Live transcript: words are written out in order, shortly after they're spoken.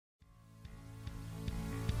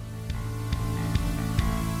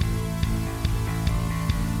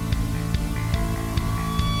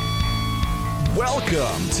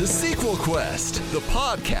Welcome to Sequel Quest, the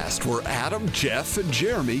podcast where Adam, Jeff, and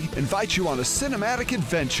Jeremy invite you on a cinematic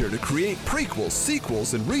adventure to create prequels,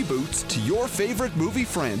 sequels, and reboots to your favorite movie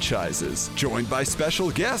franchises. Joined by special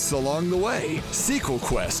guests along the way, Sequel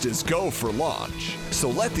Quest is go for launch. So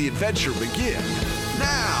let the adventure begin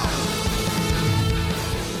now!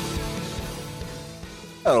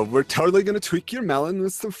 Oh, we're totally going to tweak your melon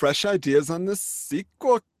with some fresh ideas on this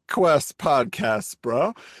Sequel Quest podcast,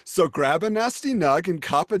 bro. So grab a nasty nug and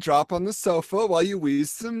cop a drop on the sofa while you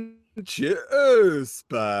wheeze some cheers,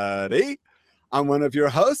 buddy. I'm one of your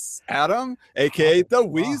hosts, Adam, aka the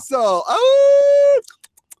Weasel. Oh!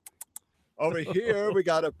 Over here, we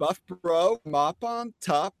got a buff bro, mop on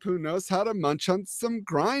top, who knows how to munch on some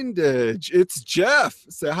grindage. It's Jeff.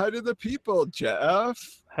 Say hi to the people, Jeff.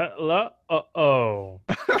 Hello. Uh-oh.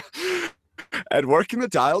 And working the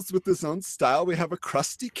dials with his own style, we have a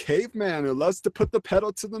crusty caveman who loves to put the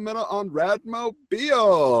pedal to the metal on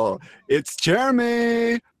Radmobile. It's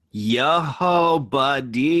Jeremy. Yo,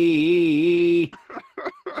 buddy.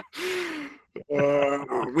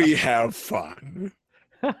 We have fun.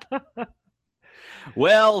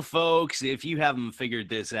 Well, folks, if you haven't figured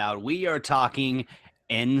this out, we are talking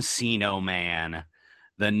Encino Man,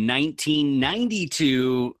 the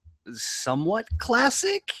 1992 somewhat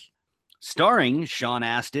classic, starring Sean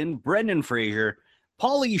Astin, Brendan Fraser,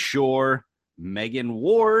 Pauly Shore, Megan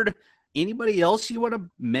Ward. Anybody else you want to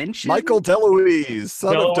mention? Michael DeLuise,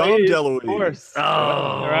 son of Dom DeLuise. Of course.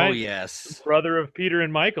 Oh, right? Yes. Brother of Peter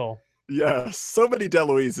and Michael. Yes, so many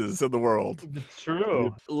DeLuises in the world. It's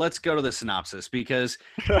true. Let's go to the synopsis, because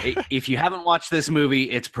if you haven't watched this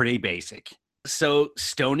movie, it's pretty basic. So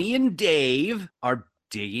Stoney and Dave are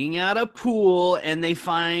digging out a pool, and they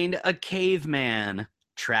find a caveman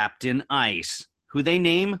trapped in ice, who they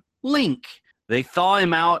name Link. They thaw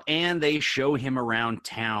him out, and they show him around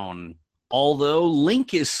town. Although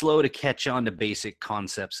Link is slow to catch on to basic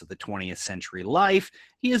concepts of the 20th century life,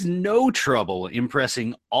 he has no trouble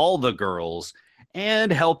impressing all the girls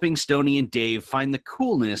and helping Stoney and Dave find the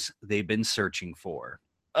coolness they've been searching for.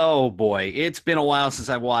 Oh boy, it's been a while since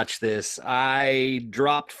I watched this. I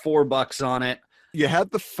dropped $4 on it. You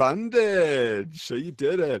had the fundage, so you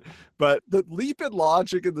did it. But the leap in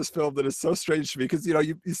logic in this film that is so strange to me, because,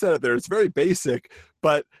 you said it there, it's very basic,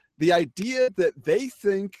 but the idea that they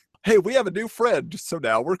think, hey, we have a new friend, so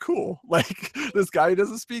now we're cool. Like, this guy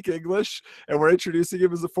doesn't speak English, and we're introducing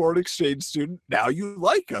him as a foreign exchange student. Now you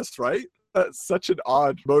like us, right? That's such an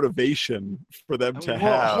odd motivation for them to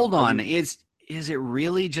have. Hold on. Is it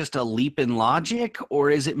really just a leap in logic, or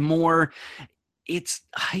is it more, it's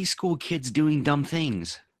high school kids doing dumb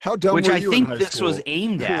things? How dumb Which were I you think in high this school? was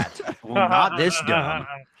aimed at. Well, not this dumb.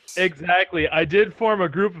 Exactly. I did form a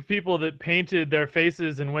group of people that painted their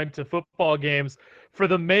faces and went to football games for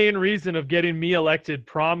the main reason of getting me elected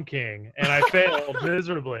prom king, and I failed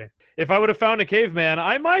miserably. If I would have found a caveman,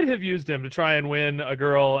 I might have used him to try and win a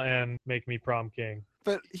girl and make me prom king.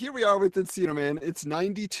 But here we are with Encino Man. It's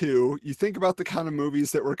 92. You think about the kind of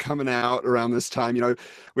movies that were coming out around this time.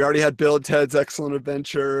 We already had Bill and Ted's Excellent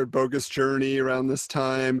Adventure, Bogus Journey around this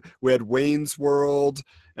time. We had Wayne's World.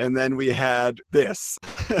 And then we had this.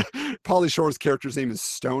 Pauly Shore's character's name is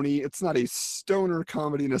Stoney. It's not a stoner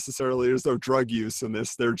comedy necessarily. There's no drug use in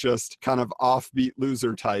this. They're just kind of offbeat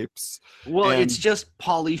loser types. Well, it's just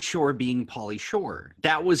Pauly Shore being Pauly Shore.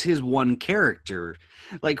 That was his one character.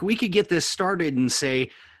 Like, we could get this started and say,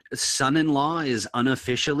 son-in-law is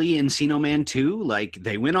unofficially Encino Man 2. Like,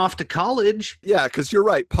 they went off to college. Yeah, because you're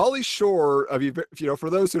right. Pauly Shore, for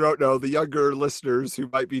those who don't know, the younger listeners who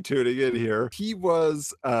might be tuning in here, he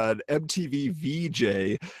was an MTV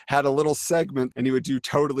VJ, had a little segment, and he would do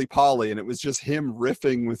Totally Pauly, and it was just him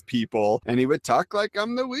riffing with people, and he would talk like,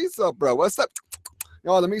 I'm the Weasel, bro. What's up?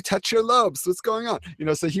 Oh, let me touch your lobes. What's going on?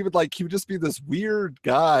 So he would just be this weird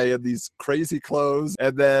guy in these crazy clothes.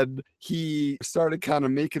 And then he started kind of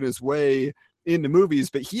making his way into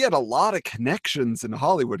movies, but he had a lot of connections in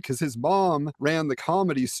Hollywood because his mom ran the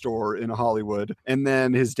Comedy Store in Hollywood, and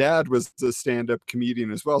then his dad was a stand-up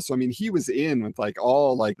comedian as well. So he was in with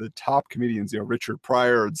all the top comedians, Richard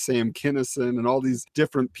Pryor and Sam Kinison and all these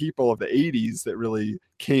different people of the 80s that really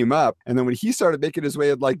came up. And then when he started making his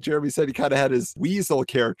way, like Jeremy said, he kind of had his Weasel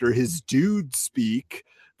character, his dude speak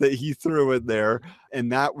that he threw in there,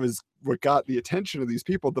 and that was what got the attention of these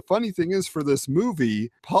people. The funny thing is, for this movie,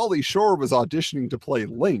 Pauly Shore was auditioning to play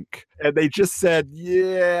Link, and they just said,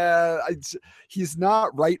 he's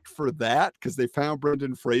not right for that, because they found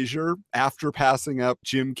Brendan Fraser after passing up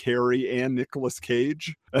Jim Carrey and Nicolas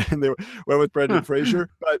Cage, and they went with Brendan Fraser.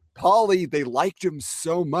 But Pauly, they liked him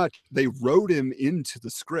so much, they wrote him into the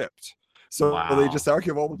script. So they Wow. just said,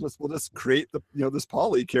 okay, well, we'll just create the this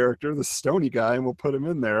Polly character, the Stony guy, and we'll put him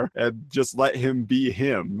in there and just let him be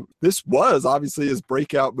him. This was obviously his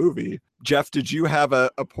breakout movie. Jeff, did you have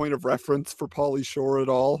a point of reference for Pauly Shore at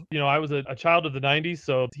all? I was a child of the 90s,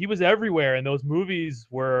 so he was everywhere, and those movies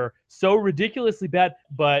were so ridiculously bad,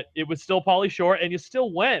 but it was still Pauly Shore, and you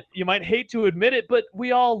still went. You might hate to admit it, but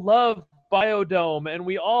we all love Biodome, and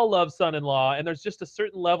we all love Son-in-Law, and there's just a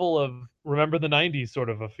certain level of remember the 90s sort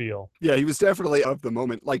of a feel. Yeah, he was definitely of the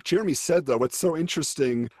moment. Like Jeremy said, though, what's so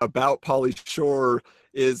interesting about Pauly Shore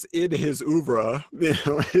is in his oeuvre,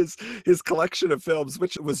 his collection of films,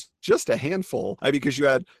 which was just a handful. Because you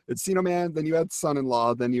had Encino Man, then you had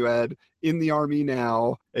Son-in-Law, then you had In the Army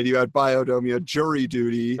Now, and you had Biodome, you had Jury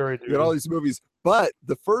Duty. You had all these movies. But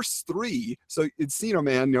the first three, so Encino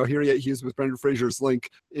Man, here he is with Brendan Fraser's Link.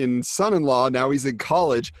 In Son-in-Law, now he's in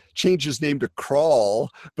college, changed his name to Crawl,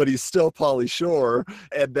 but he's still Pauly Shore.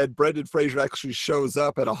 And then Brendan Fraser actually shows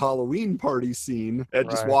up at a Halloween party scene and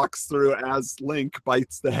just walks through as Link,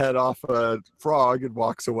 bites the head off a frog and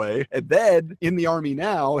walks away. And then In the Army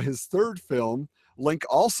Now, his third film, Link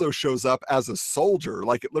also shows up as a soldier.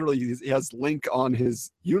 Like it literally, he has Link on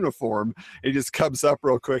his uniform. And he just comes up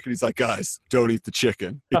real quick and he's like, guys, don't eat the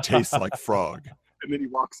chicken. It tastes like frog. And then he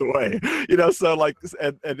walks away, so like,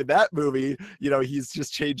 and in that movie, he's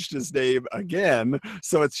just changed his name again.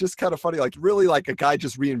 So it's just kind of funny, like really like a guy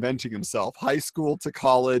just reinventing himself, high school to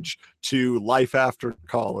college to life after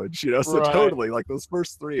college, so totally like those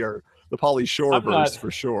first three are the Pauly Shore verse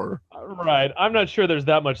for sure. Right. I'm not sure there's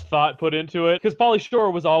that much thought put into it because Pauly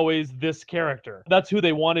Shore was always this character. That's who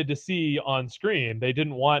they wanted to see on screen. They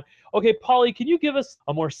didn't want, okay, Pauly, can you give us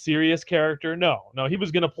a more serious character? No, he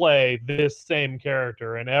was going to play this same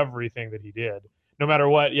character in everything that he did. No matter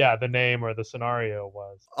what, the name or the scenario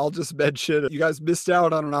was. I'll just mention, you guys missed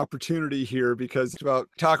out on an opportunity here because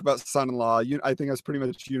talk about Son-in-Law. I think that's pretty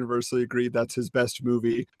much universally agreed that's his best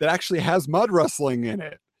movie that actually has mud wrestling in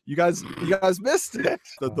it. You guys missed it.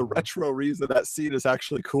 The retro reason that scene is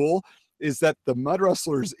actually cool is that the mud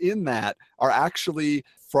wrestlers in that are actually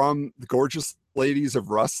from the Gorgeous Ladies of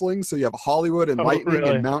Wrestling. So you have Hollywood and Lightning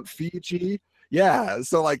and Mount Fiji. Yeah,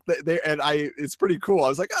 so like it's pretty cool. I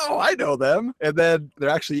was like, oh, I know them. And then there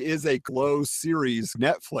actually is a Glow series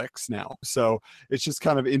Netflix now. So it's just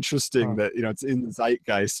kind of interesting that, it's in the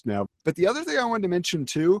zeitgeist now. But the other thing I wanted to mention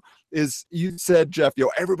too is you said, Jeff,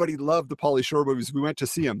 everybody loved the Pauly Shore movies. We went to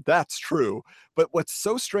see them. That's true. But what's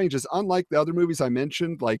so strange is unlike the other movies I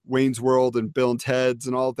mentioned, like Wayne's World and Bill and Ted's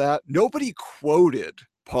and all that, nobody quoted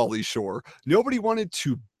Pauly Shore. Nobody wanted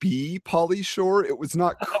to be Pauly Shore. It was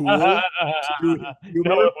not cool to do humor.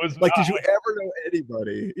 No, it was like, not. Did you ever know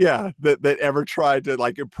anybody, that ever tried to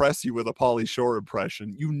like impress you with a Pauly Shore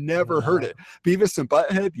impression? You never heard it. Beavis and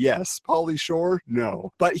Butthead, yes. Pauly Shore,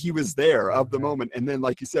 no. But he was there of the moment, and then,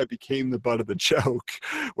 like you said, became the butt of the joke,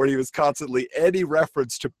 where he was constantly any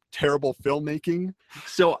reference to terrible filmmaking.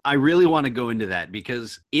 So I really want to go into that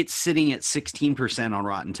because it's sitting at 16% on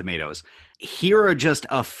Rotten Tomatoes. Here are just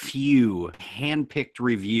a few handpicked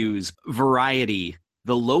reviews. Variety.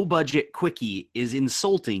 The low-budget quickie is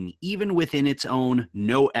insulting even within its own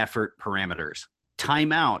no-effort parameters.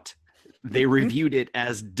 Time Out. They reviewed it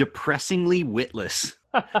as depressingly witless.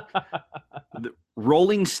 The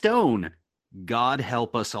Rolling Stone. God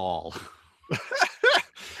help us all.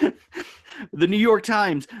 The New York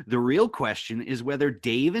Times. The real question is whether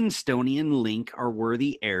Dave and Stoney and Link are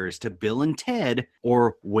worthy heirs to Bill and Ted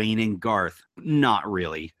or Wayne and Garth. Not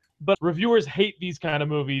really. But reviewers hate these kind of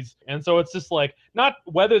movies. And so it's just like, not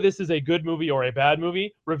whether this is a good movie or a bad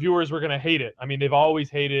movie, reviewers were going to hate it. I mean, they've always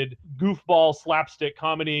hated goofball, slapstick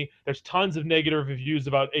comedy. There's tons of negative reviews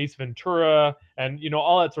about Ace Ventura and,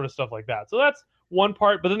 all that sort of stuff like that. So that's one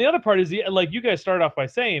part. But then the other part is, like you guys started off by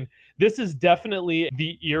saying, this is definitely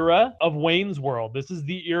the era of Wayne's World. This is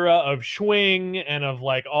the era of Schwing and of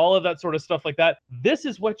like all of that sort of stuff like that. This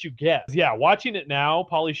is what you get. Yeah, watching it now,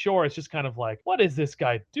 Pauly Shore, it's just kind of like, what is this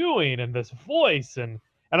guy doing? And this voice. And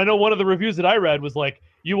I know one of the reviews that I read was like,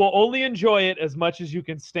 you will only enjoy it as much as you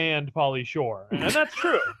can stand Pauly Shore. And that's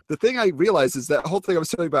true. The thing I realized is that whole thing I was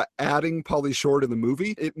telling you about adding Pauly Shore to the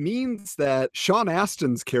movie, it means that Sean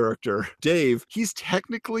Astin's character, Dave, he's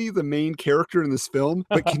technically the main character in this film.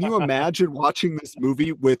 But can you imagine watching this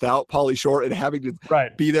movie without Pauly Shore and having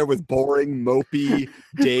to be there with boring, mopey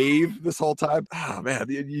Dave this whole time? Oh, man,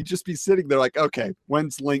 you'd just be sitting there like, okay,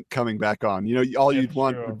 when's Link coming back on? All you'd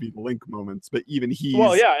want would be the Link moments, but even he's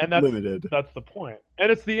and limited. That's the point. And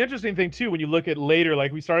And it's the interesting thing too, when you look at later,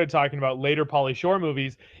 like we started talking about later Pauly Shore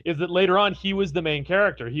movies, is that later on he was the main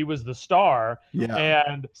character, he was the star. Yeah.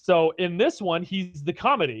 And so in this one, he's the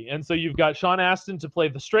comedy. And so you've got Sean Astin to play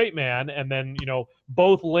the straight man, and then, you know,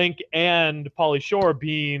 both Link and Pauly Shore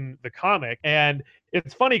being the comic. And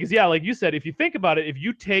it's funny because, yeah, like you said, if you think about it, if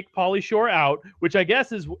you take Pauly Shore out, which I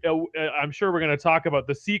guess is, I'm sure we're going to talk about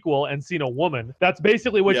the sequel, Encino Woman, that's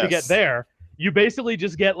basically what you get there. You basically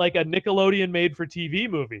just get like a Nickelodeon made for TV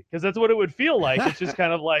movie, because that's what it would feel like. It's just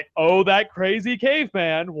kind of like, oh, that crazy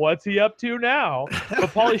caveman, what's he up to now?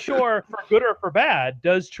 But Pauly Shore, for good or for bad,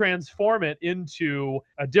 does transform it into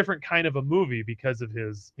a different kind of a movie because of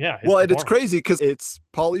his well, and it's crazy because it's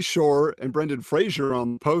Pauly Shore and Brendan Fraser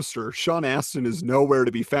on the poster. Sean Astin is nowhere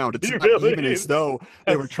to be found. It's not really even as though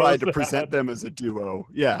they were trying to present them as a duo.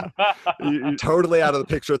 Yeah. You're totally out of the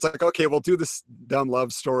picture. It's like, okay, we'll do this dumb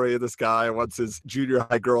love story of this guy wants his junior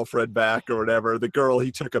high girlfriend back or whatever. The girl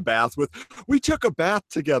he took a bath with. We took a bath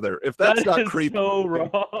together. If that's not creepy. So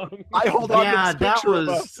wrong. I hold on to this that picture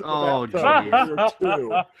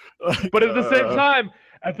was But at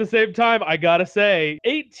the same time, I gotta say,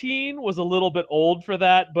 18 was a little bit old for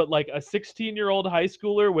that, but like a 16-year-old high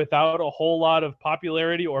schooler without a whole lot of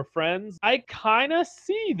popularity or friends, I kind of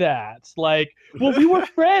see that. Like, well, we were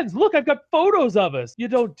friends. Look, I've got photos of us. You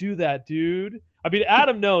don't do that, dude. I mean,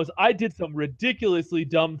 Adam knows I did some ridiculously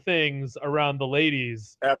dumb things around the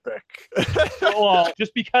ladies. Epic. Well,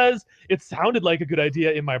 just because it sounded like a good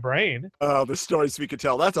idea in my brain. Oh, the stories we could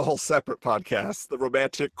tell. That's a whole separate podcast, the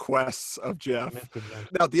romantic quests of Jeff.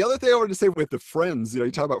 Now, the other thing I wanted to say with the friends, you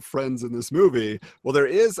talk about friends in this movie. Well, there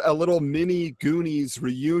is a little mini Goonies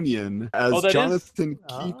reunion as Jonathan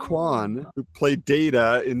Ke Quan, who played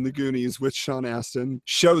Data in the Goonies with Sean Astin,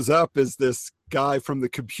 shows up as this guy from the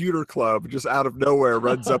computer club, just out of nowhere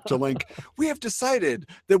runs up to Link. We have decided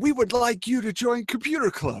that we would like you to join computer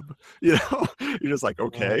club. You're just like,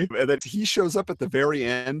 okay. And then he shows up at the very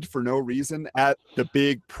end for no reason at the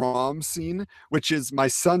big prom scene, which is my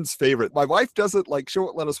son's favorite. My wife doesn't she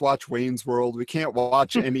won't let us watch Wayne's World. We can't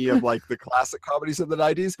watch any of like the classic comedies of the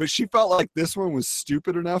 90s, but she felt like this one was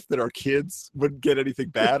stupid enough that our kids wouldn't get anything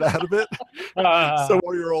bad out of it. So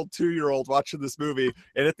 4-year-old, 2-year-old watching this movie,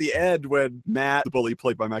 and at the end when Matt, the bully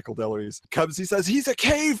played by Michael Delries, comes, he says he's a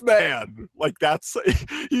caveman. Like, that's,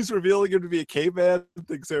 he's revealing him to be a caveman,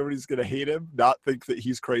 thinks everybody's gonna hate him, not think that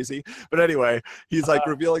he's crazy. But anyway, he's like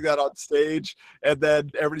revealing that on stage, and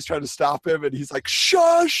then everybody's trying to stop him, and he's like,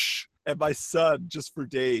 shush. And my son, just for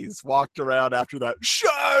days, walked around after that,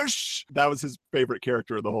 shush! That was his favorite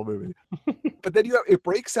character in the whole movie. But then it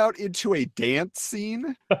breaks out into a dance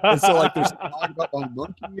scene. And so like there's talking about a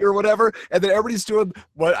monkey or whatever. And then everybody's doing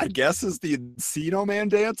what I guess is the Encino Man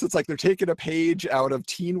dance. It's like they're taking a page out of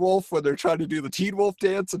Teen Wolf when they're trying to do the Teen Wolf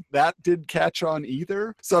dance. And that didn't catch on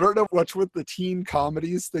either. So I don't know what's with the teen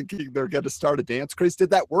comedies thinking they're going to start a dance craze.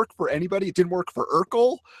 Did that work for anybody? It didn't work for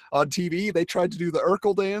Urkel on TV. They tried to do the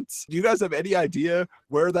Urkel dance. Do you guys have any idea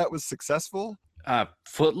where that was successful?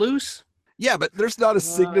 Footloose? Yeah, but there's not a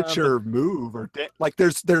signature move or like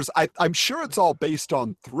I'm sure it's all based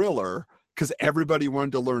on Thriller, because everybody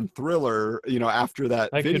wanted to learn Thriller, after that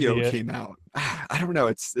video came out. I don't know.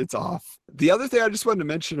 It's off. The other thing I just wanted to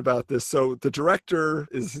mention about this. So the director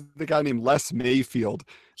is the guy named Les Mayfield.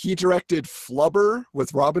 He directed Flubber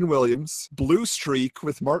with Robin Williams, Blue Streak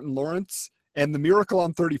with Martin Lawrence, and the Miracle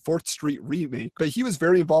on 34th Street remake. But he was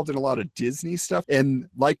very involved in a lot of Disney stuff. And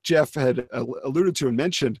like Jeff had alluded to and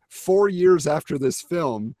mentioned, 4 years after this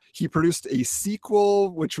film, he produced a sequel,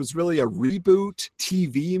 which was really a reboot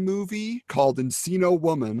TV movie called Encino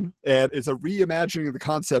Woman. And it's a reimagining of the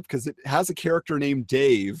concept because it has a character named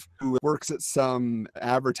Dave who works at some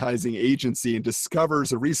advertising agency and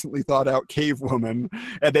discovers a recently thought out cave woman.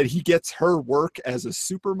 And then he gets her work as a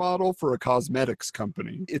supermodel for a cosmetics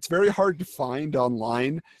company. It's very hard to find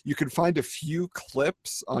online. You can find a few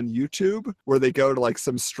clips on YouTube where they go to like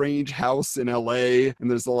some strange house in LA and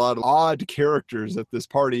there's a lot of odd characters at this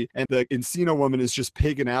party, and the Encino Woman is just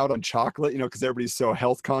pigging out on chocolate, because everybody's so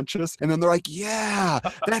health conscious, and then they're like, yeah,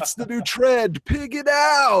 that's the new trend, pig it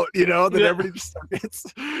out, then everybody just,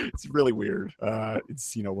 it's really weird.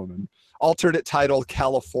 Encino Woman. Alternate title,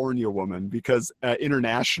 California Woman, because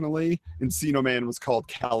internationally Encino Man was called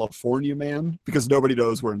California Man because nobody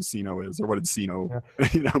knows where Encino is or what Encino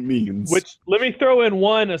means. Which, let me throw in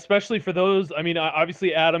one, especially for those,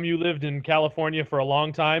 obviously, Adam, you lived in California for a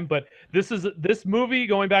long time, but this movie,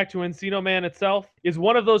 going back to Encino Man itself, is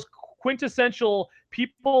one of those quintessential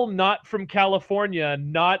people not from California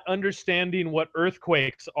not understanding what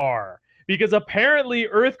earthquakes are. because apparently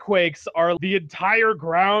earthquakes are the entire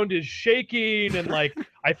ground is shaking and like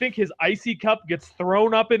I think his icy cup gets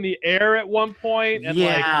thrown up in the air at one point. And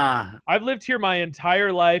like I've lived here my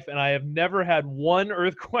entire life and I have never had one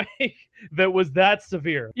earthquake that was that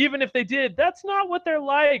severe. Even if they did, that's not what they're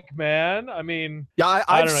like, man. I mean, yeah, I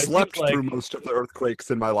I've don't know, it slept seems through like- most of the earthquakes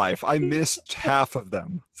in my life. I missed half of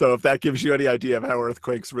them. So if that gives you any idea of how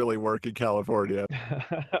earthquakes really work in California.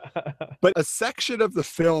 But a section of the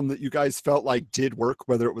film that you guys felt like did work,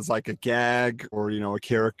 whether it was like a gag or, you know, a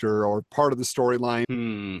character or part of the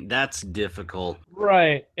storyline. That's difficult.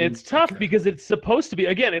 Right. It's tough because it's supposed to be,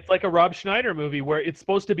 again, it's like a Rob Schneider movie where it's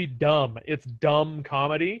supposed to be dumb. It's dumb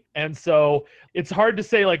comedy. And so it's hard to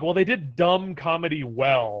say like, well, they did dumb comedy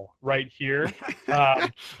well right here.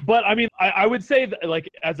 But I mean, I would say that like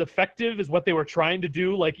as effective as what they were trying to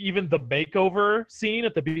do, like even the makeover scene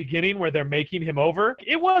at the beginning where they're making him over,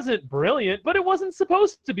 it wasn't brilliant, but it wasn't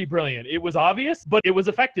supposed to be brilliant. It was obvious, but it was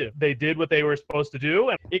effective. They did what they were supposed to do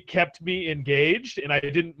and it kept me engaged and I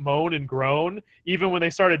didn't moan and groan. Even when they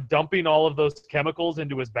started dumping all of those chemicals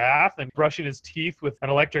into his bath and brushing his teeth with an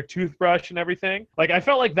electric toothbrush and everything, like I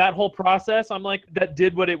felt like that whole process, I'm like, that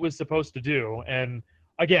did what it was supposed to do. And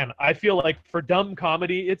again, I feel like for dumb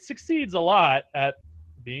comedy, it succeeds a lot at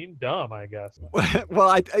being dumb, I guess. Well,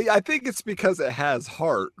 I think it's because it has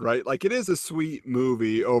heart, right? Like it is a sweet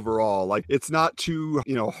movie overall. Like it's not too,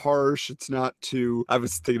 you know, harsh. It's not too, I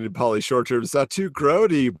was thinking in Pauly Shore terms, it's not too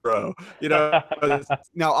grody, bro. You know,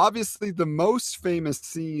 now obviously the most famous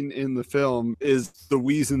scene in the film is the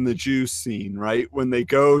Wheeze in the Juice scene, right? When they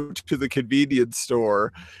go to the convenience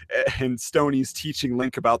store and Stoney's teaching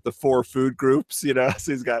Link about the 4 food groups, you know,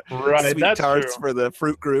 so he's got sweet tarts for the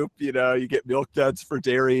fruit group, you know, you get milk duds for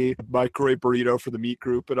dairy, microwave burrito for the meat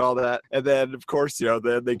group and all that. And then of course, you know,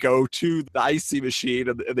 then they go to the icy machine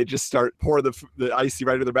and they just start pouring the icy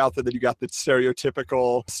right in their mouth. And then you got the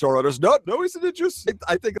stereotypical store owners, no, isn't it just,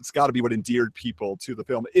 I think it's got to be what endeared people to the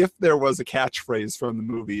film. If there was a catchphrase from the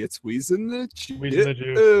movie, it's Wheeze in the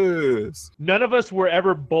Juice. None of us were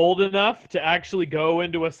ever bold enough to actually go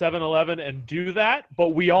into a 7-Eleven and do that, but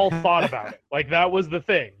we all thought about it. Like that was the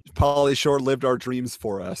thing. Pauly Shore lived our dreams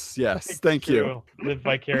for us. Yes, thank you. Live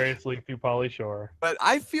vicariously through Pauly Shore. But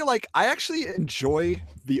I feel like I actually enjoy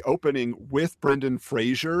the opening with Brendan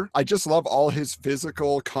Fraser. I just love all his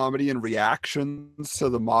physical comedy and reactions to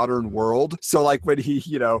the modern world. So like when he,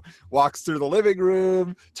 you know, walks through the living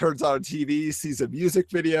room, turns on TV, sees a music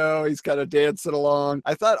video, he's kind of dancing along.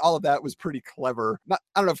 I thought all of that was pretty clever. I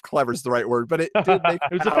don't know if clever is the right word, but it did make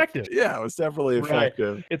it was effective. Yeah, it was definitely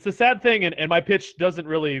effective. Right. It's a sad thing, and my pitch doesn't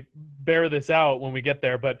really bear this out when we get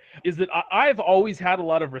there, but is that I've always had a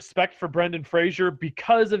lot of respect for Brendan Fraser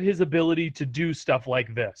because of his ability to do stuff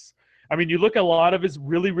like this. I mean, you look at a lot of his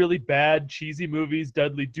really, really bad, cheesy movies,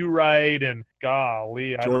 Dudley Do-Right, and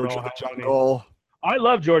golly, I don't know. George of the Jungle. I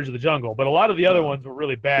love George of the Jungle, but a lot of the other ones were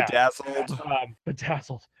really bad.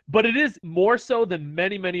 Bedazzled. But it is more so than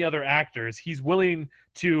many, many other actors. He's willing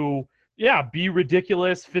to, be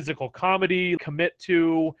ridiculous, physical comedy, commit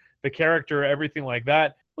to the character, everything like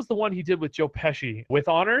that. Was the one he did with Joe Pesci with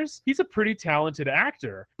Honors. He's a pretty talented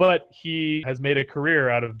actor, but he has made a career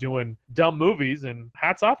out of doing dumb movies, and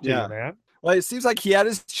hats off to you, man. Well, it seems like he had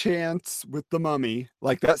his chance with The Mummy.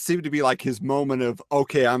 Like that seemed to be like his moment of,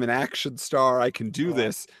 okay, I'm an action star, I can do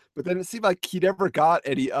this. But then it seemed like he never got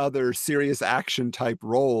any other serious action type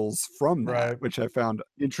roles from that, which I found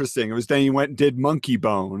interesting. It was then he went and did Monkey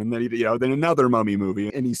Bone, and then he, then another Mummy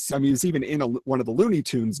movie, and he's even in one of the Looney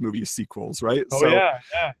Tunes movie sequels, right?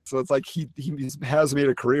 So it's like he has made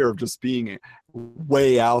a career of just being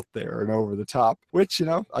way out there and over the top, which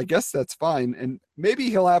I guess that's fine. And maybe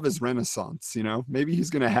he'll have his renaissance. Maybe he's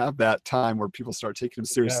going to have that time where people start taking him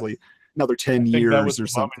seriously. Another 10 years or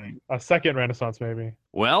something. A second renaissance, maybe.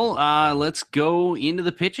 Well, let's go into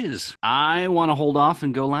the pitches. I want to hold off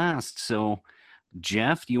and go last. So,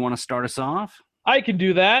 Jeff, do you want to start us off? I can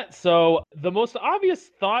do that. So the most obvious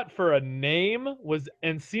thought for a name was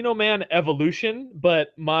Encino Man Evolution, but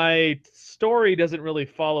my story doesn't really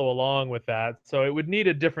follow along with that. So it would need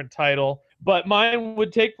a different title. But mine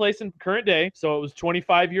would take place in current day. So it was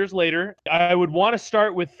 25 years later. I would want to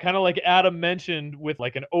start with kind of like Adam mentioned, with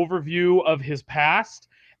like an overview of his past.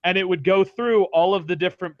 And it would go through all of the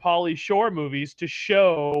different Pauly Shore movies to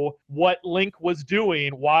show what Link was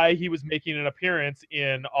doing, why he was making an appearance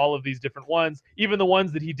in all of these different ones, even the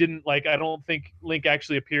ones that he didn't like. I don't think Link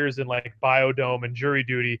actually appears in like Biodome and Jury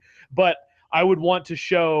Duty, but I would want to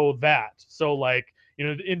show that. So like,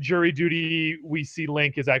 in Jury Duty, we see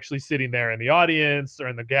Link is actually sitting there in the audience or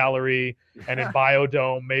in the gallery, and in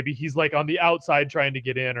Biodome, maybe he's like on the outside trying to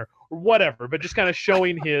get in, or whatever, but just kind of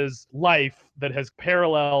showing his life that has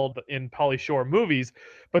paralleled in Pauly Shore movies.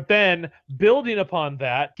 But then building upon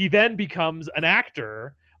that, he then becomes an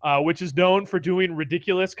actor, which is known for doing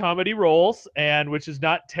ridiculous comedy roles and which is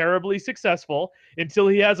not terribly successful until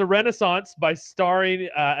he has a renaissance by starring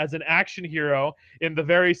as an action hero in the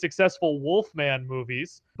very successful Wolfman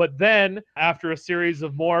movies. But then, after a series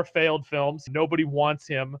of more failed films, nobody wants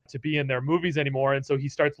him to be in their movies anymore. And so he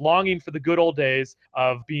starts longing for the good old days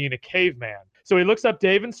of being a caveman. So he looks up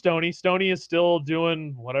Dave and Stoney. Stoney is still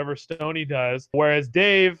doing whatever Stoney does, whereas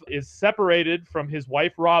Dave is separated from his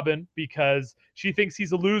wife, Robin, because she thinks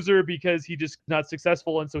he's a loser because he just not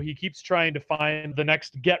successful. And so he keeps trying to find the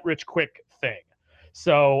next get-rich-quick thing.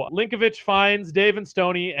 So Linkovich finds Dave and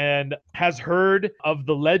Stoney and has heard of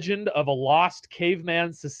the legend of a lost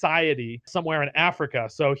caveman society somewhere in Africa.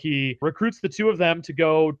 So he recruits the two of them to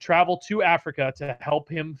go travel to Africa to help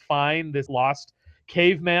him find this lost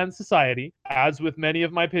caveman society. As with many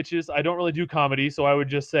of my pitches, I don't really do comedy, so I would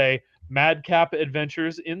just say madcap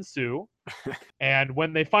adventures ensue. And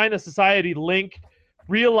when they find the society, Link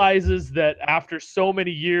realizes that after so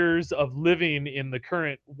many years of living in the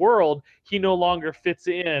current world, he no longer fits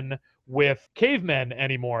in with cavemen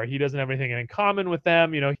anymore. He doesn't have anything in common with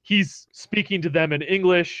them. You know, he's speaking to them in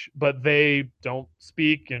English, but they don't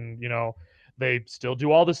speak, and, you know, they still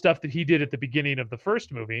do all the stuff that he did at the beginning of the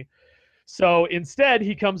first movie. So instead,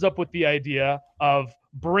 he comes up with the idea of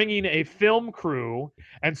bringing a film crew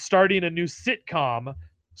and starting a new sitcom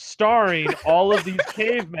starring all of these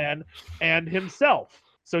cavemen and himself.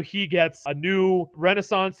 So he gets a new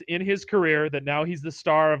renaissance in his career that now he's the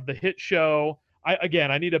star of the hit show.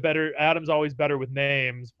 I need a better, Adam's always better with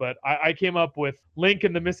names, but I came up with Link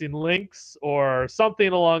and the Missing Links or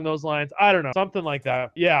something along those lines. I don't know, something like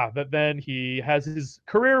that. Yeah, but then he has his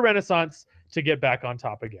career renaissance to get back on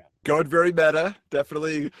top again. Going very meta,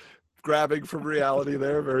 definitely grabbing from reality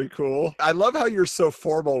there. Very cool. I love how you're so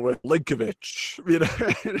formal with Linkovich. You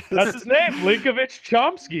know, that's his name, Linkovich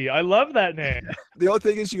Chomsky. I love that name. The only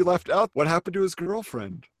thing is you left out what happened to his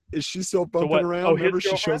girlfriend. Is she still bumping around? Oh, remember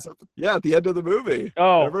she shows up? Yeah, at the end of the movie.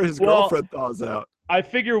 Oh, remember his girlfriend thaws out. I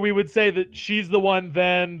figure we would say that she's the one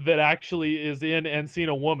then that actually is in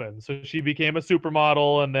Encino Woman. So she became a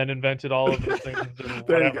supermodel and then invented all of those things.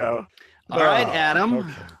 There you go. All right, Adam.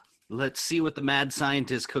 Okay. Let's see what the mad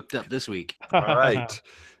scientist cooked up this week. All right.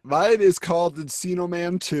 Mine is called Encino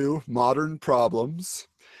Man 2, Modern Problems.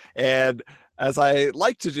 And as I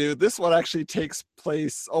like to do, this one actually takes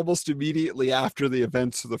place almost immediately after the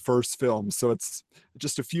events of the first film. So it's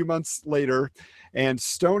just a few months later. And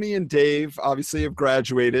Stoney and Dave obviously have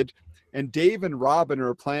graduated. And Dave and Robin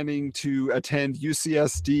are planning to attend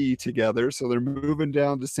UCSD together. So they're moving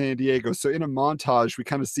down to San Diego. So in a montage, we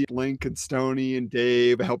kind of see Link and Stoney and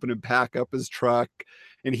Dave helping him pack up his truck.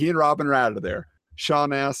 And he and Robin are out of there.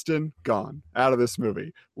 Sean Astin, gone. Out of this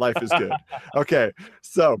movie. Life is good. Okay,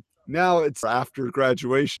 so now it's after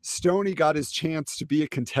graduation. Stoney got his chance to be a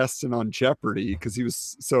contestant on Jeopardy because he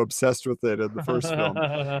was so obsessed with it in the first film.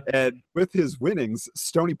 And with his winnings,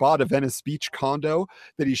 Stoney bought a Venice Beach condo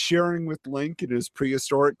that he's sharing with Link and his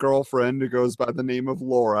prehistoric girlfriend who goes by the name of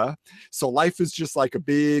Laura. So life is just like a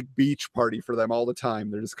big beach party for them all the time.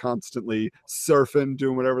 They're just constantly surfing,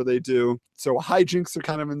 doing whatever they do. So hijinks are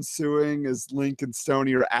kind of ensuing as Link and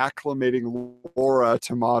Stoney are acclimating Laura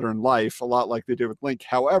to modern life, a lot like they did with Link.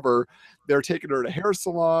 However, they're taking her to hair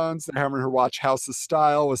salons, they're having her watch House of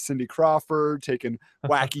Style with Cindy Crawford, taking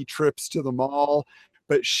wacky trips to the mall.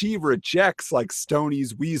 But she rejects like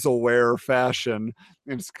Stoney's weasel wear fashion.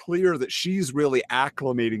 And it's clear that she's really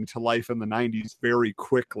acclimating to life in the 90s very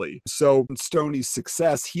quickly. So Stoney's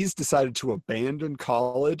success, he's decided to abandon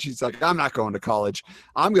college. He's like, I'm not going to college.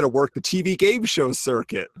 I'm going to work the TV game show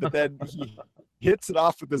circuit. But then he hits it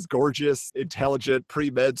off with this gorgeous, intelligent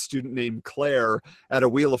pre-med student named Claire at a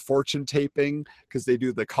Wheel of Fortune taping because they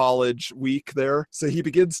do the college week there. So he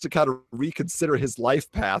begins to kind of reconsider his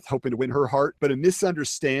life path, hoping to win her heart. But a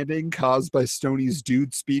misunderstanding caused by Stoney's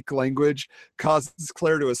dude speak language causes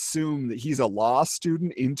Claire to assume that he's a law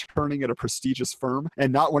student interning at a prestigious firm,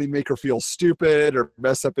 and not wanting to make her feel stupid or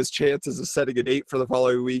mess up his chances of setting a date for the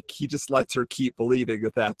following week, he just lets her keep believing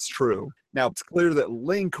that that's true. Now, it's clear that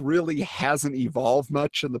Link really hasn't evolved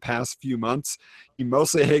much in the past few months. He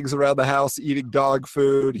mostly hangs around the house eating dog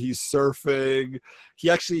food. He's surfing. He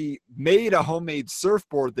actually made a homemade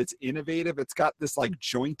surfboard that's innovative. It's got this like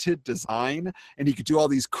jointed design, and he could do all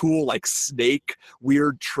these cool like snake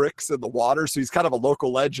weird tricks in the water. So he's kind of a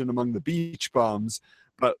local legend among the beach bums.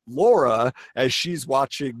 But Laura, as she's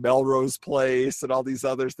watching Melrose Place and all these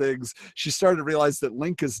other things, she started to realize that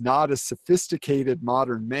Link is not a sophisticated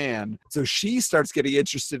modern man. So she starts getting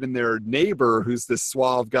interested in their neighbor, who's this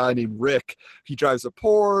suave guy named Rick. He drives a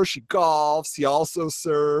Porsche, he golfs, he also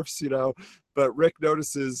surfs, But Rick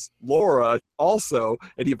notices Laura also,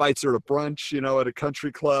 and he invites her to brunch, at a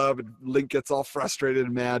country club, and Link gets all frustrated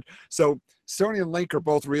and mad. So Stony and Link are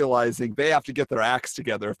both realizing they have to get their acts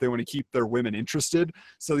together if they want to keep their women interested.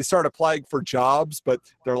 So they start applying for jobs, but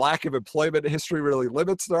their lack of employment history really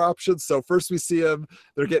limits their options. So first we see them,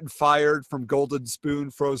 they're getting fired from Golden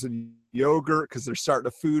Spoon frozen yogurt because they're starting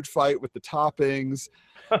a food fight with the toppings.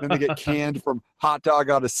 Then they get canned from Hot Dog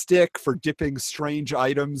on a Stick for dipping strange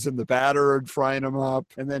items in the batter and frying them up.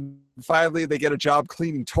 And then finally they get a job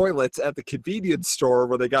cleaning toilets at the convenience store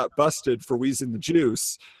where they got busted for wheezing the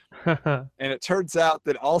juice. And it turns out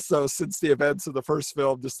that also, since the events of the first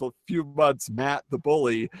film, just a few months, Matt the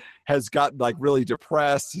bully has gotten really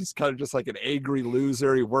depressed. He's kind of just like an angry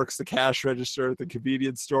loser. He works the cash register at the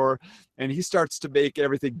convenience store, and he starts to make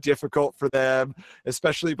everything difficult for them,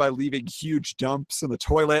 especially by leaving huge dumps in the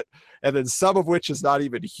toilet, and then some of which is not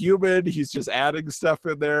even human. He's just adding stuff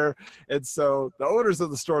in there. And so the owners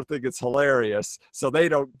of the store think it's hilarious, so they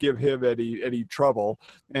don't give him any trouble.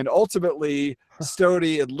 And ultimately,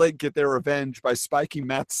 Stony and Link get their revenge by spiking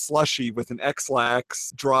Matt's slushy with an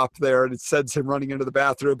X-Lax drop there, and it sends him running into the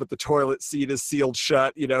bathroom, but the toilet seat is sealed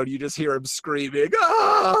shut, and you just hear him screaming,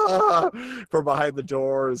 "Ah!" from behind the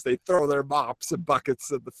door as they throw their mops and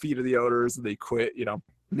buckets at the feet of the owners, and they quit.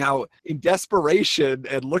 Now, in desperation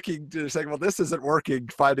and looking to say, well, this isn't working,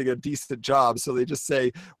 finding a decent job. So they just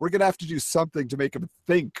say, we're going to have to do something to make them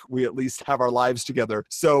think we at least have our lives together.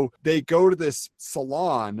 So they go to this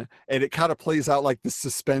salon, and it kind of plays out like the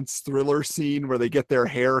suspense thriller scene where they get their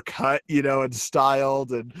hair cut, and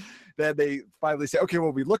styled. And then they finally say, okay,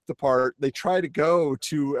 well, we look the part. They try to go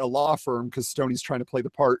to a law firm because Stoney's trying to play the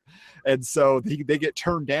part. And so they get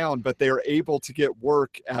turned down, but they are able to get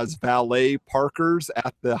work as valet parkers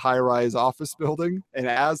at the high-rise office building. And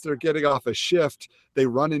as they're getting off a shift, they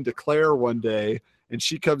run into Claire one day, and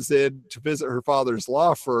she comes in to visit her father's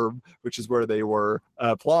law firm, which is where they were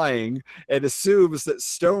applying, and assumes that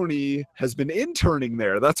Stony has been interning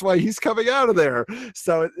there. That's why he's coming out of there.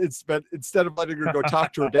 So but instead of letting her go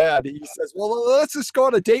talk to her dad, he says, well, let's just go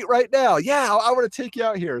on a date right now. Yeah, I want to take you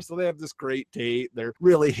out here. So they have this great date. They're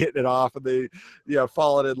really hitting it off, and they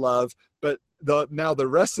falling in love. But now the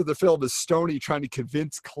rest of the film is Stony trying to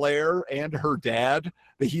convince Claire and her dad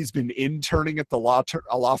that he's been interning at the law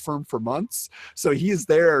firm for months. So he's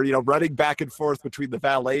there, running back and forth between the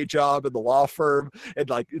valet job and the law firm,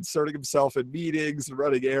 and inserting himself in meetings and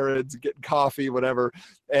running errands and getting coffee, whatever.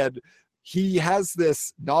 And he has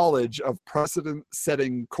this knowledge of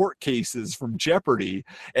precedent-setting court cases from Jeopardy,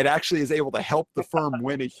 and actually is able to help the firm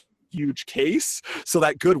win a huge case. So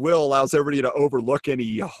that goodwill allows everybody to overlook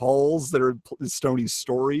any holes that are in Stoney's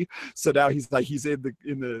story. So now he's in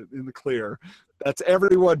the clear. That's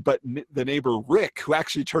everyone but the neighbor Rick, who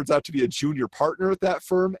actually turns out to be a junior partner at that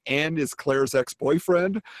firm and is Claire's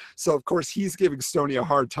ex-boyfriend. So of course he's giving Stoney a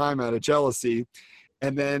hard time out of jealousy.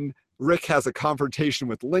 And then Rick has a confrontation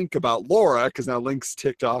with Link about Laura, because now Link's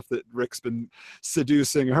ticked off that Rick's been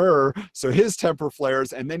seducing her. So his temper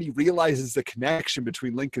flares, and then he realizes the connection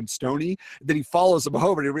between Link and Stony. Then he follows him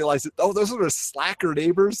home, and he realizes, oh, those are the slacker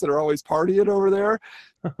neighbors that are always partying over there.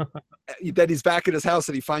 Then he's back at his house,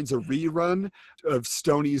 and he finds a rerun of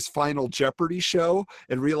Stoney's final Jeopardy show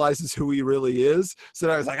and realizes who he really is. So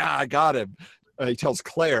now he's like, I got him. He tells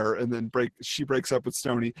Claire, and then she breaks up with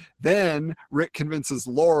Stony. Then Rick convinces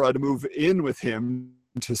Laura to move in with him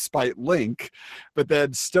to spite Link, but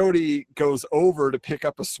then Stony goes over to pick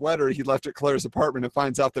up a sweater he left at Claire's apartment and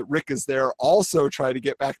finds out that Rick is there also trying to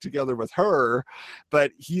get back together with her,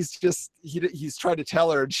 but he's trying to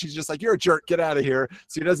tell her, and she's just like, you're a jerk, get out of here.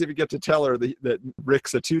 So he doesn't even get to tell her that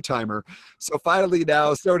Rick's a two-timer. So finally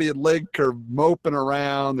now Stony and Link are moping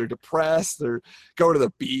around, they're depressed, they're going to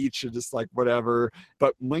the beach and just like whatever,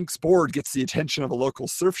 but Link's board gets the attention of a local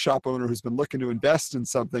surf shop owner who's been looking to invest in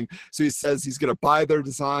something. So he says he's going to buy their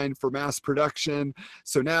design for mass production.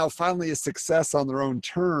 So now finally a success on their own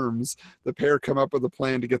terms, the pair come up with a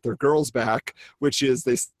plan to get their girls back, which is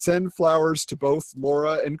they send flowers to both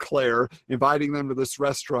Laura and Claire, inviting them to this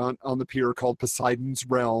restaurant on the pier called Poseidon's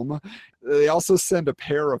Realm. They also send a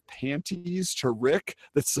pair of panties to Rick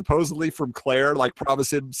that's supposedly from Claire, like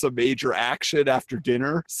promising some major action after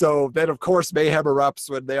dinner. So then, of course, mayhem erupts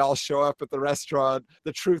when they all show up at the restaurant.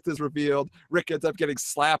 The truth is revealed. Rick ends up getting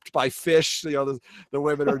slapped by fish. The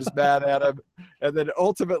women are just mad at him. And then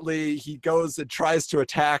ultimately, he goes and tries to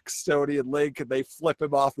attack Stoney and Link, and they flip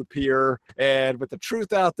him off the pier. And with the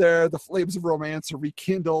truth out there, the flames of romance are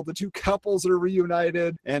rekindled. The two couples are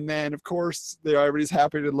reunited. And then, of course, everybody's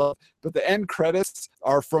happy and in love. But the end credits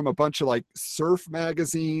are from a bunch of like surf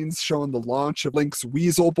magazines showing the launch of Link's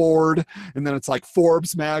Weasel board. And then it's like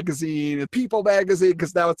Forbes magazine and People magazine,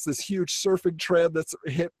 because now it's this huge surfing trend that's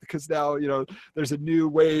hit, because now, there's a new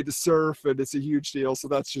way to surf and it's a huge deal. So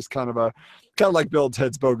that's just kind of like Bill and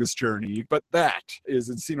Ted's Bogus Journey. But that is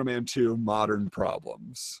Encino Man 2 Modern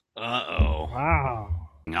Problems. Uh-oh. Wow.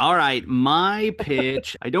 All right, my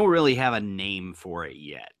pitch, I don't really have a name for it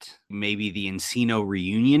yet. Maybe the Encino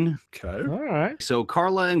reunion. Okay. All right. So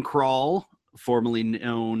Carla and Crawl, formerly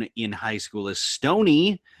known in high school as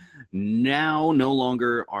Stoney, now no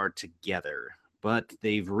longer are together, but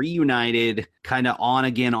they've reunited kind of on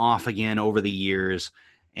again, off again over the years,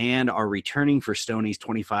 and are returning for Stoney's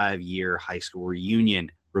 25-year high school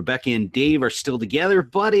reunion. Rebecca and Dave are still together,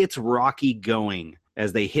 but it's rocky going.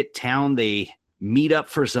 As they hit town, they meet up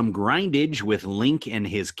for some grindage with Link and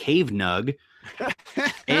his cave nug,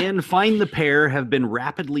 and find the pair have been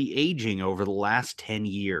rapidly aging over the last 10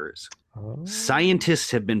 years. Oh. Scientists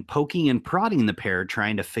have been poking and prodding the pair,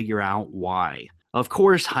 trying to figure out why. Of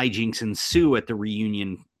course, hijinks ensue at the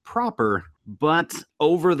reunion proper, but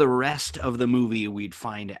over the rest of the movie, we'd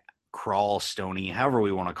find Crawl, Stoney, however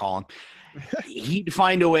we want to call him, he'd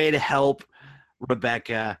find a way to help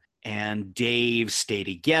Rebecca and Dave stay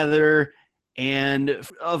together. And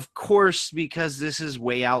of course, because this is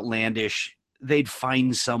way outlandish, they'd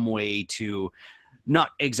find some way to not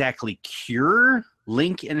exactly cure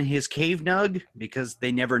Link and his cave nug, because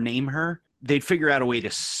they never name her. They'd figure out a way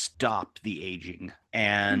to stop the aging.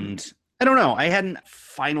 And I don't know, I hadn't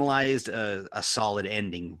finalized a solid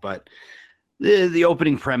ending, but the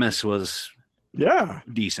opening premise was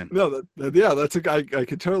decent. No, that's I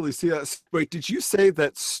could totally see that. Wait, did you say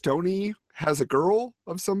that Stoney has a girl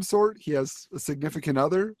of some sort? He has a significant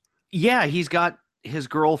other? Yeah, he's got his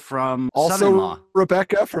girl from also Son-in-Law.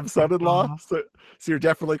 Rebecca from Son-in-Law. So you're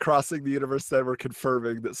definitely crossing the universe. Then we're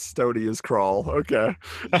confirming that Stoney is Crawl. Okay.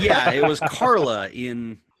 Yeah, it was Carla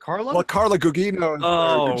in Carla. Well, Carla Gugino,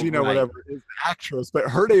 Gugino, right. whatever, is the actress, but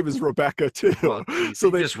her name is Rebecca too. Well, so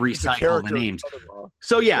they just recycle the names.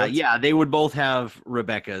 So they would both have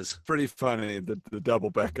Rebecca's. Pretty funny, the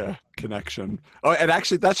double Becca connection. Oh, and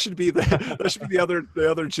actually, that should be the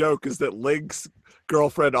other joke, is that Link's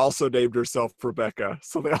girlfriend also named herself Rebecca,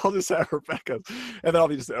 so they all just have Rebecca, and that'll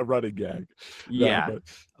be just a running gag.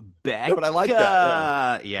 Becca. But I like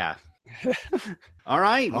that. Yeah. All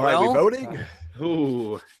right. All right, we voting.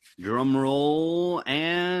 Ooh, drum roll.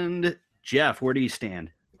 And Jeff, where do you stand?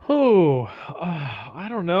 I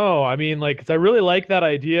don't know. I mean, 'cause I really like that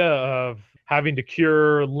idea of having to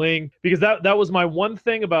cure Link, because that was my one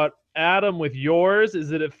thing about Adam with yours, is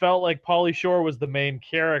that it felt like Pauly Shore was the main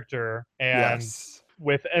character, and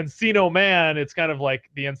with Encino Man, it's kind of like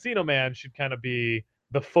the Encino Man should kind of be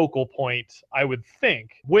the focal point, I would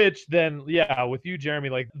think. Which then, with you,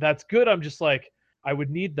 Jeremy, that's good. I'm just I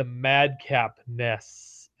would need the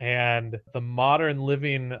madcapness and the modern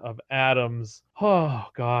living of Adams. Oh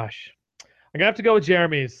gosh, I'm gonna have to go with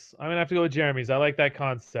Jeremy's. I like that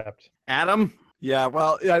concept. Adam? Yeah,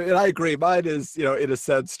 well, and I agree. Mine is, in a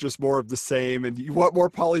sense, just more of the same. And you want more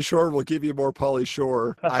Pauly Shore, we'll give you more Pauly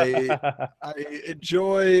Shore. I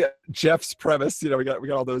enjoy Jeff's premise. We got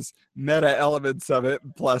all those meta elements of it.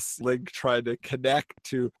 Plus, Link trying to connect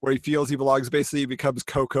to where he feels he belongs. Basically, he becomes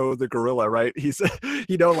Coco the gorilla, right? He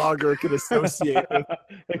no longer can associate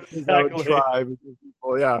with his own tribe.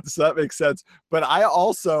 Well, yeah, so that makes sense. But I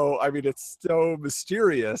also, it's so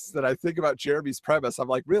mysterious that I think about Jeremy's premise. I'm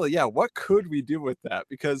like, really, what could we do with that?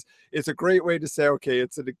 Because it's a great way to say, okay,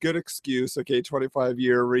 it's a good excuse,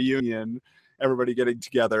 25-year reunion, everybody getting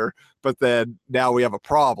together, but then now we have a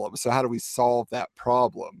problem. So how do we solve that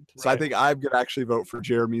problem? Right. So I think I'm going to actually vote for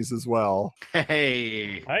Jeremy's as well.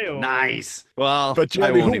 Hey, Hi-oh. Nice. Well, but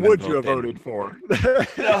Jeremy, who would you have voted for?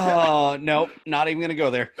 Oh, no, not even going to go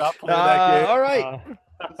there. Not playing that game. All right.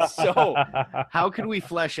 So how can we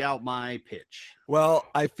flesh out my pitch? Well,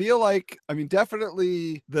 I feel like,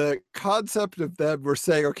 definitely the concept of them, we're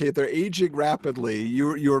saying, okay, they're aging rapidly.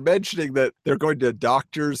 You were mentioning that they're going to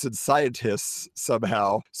doctors and scientists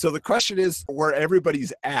somehow. So the question is where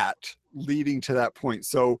everybody's at leading to that point.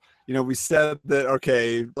 So, we said that,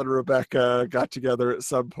 okay, and Rebecca got together at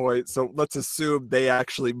some point. So let's assume they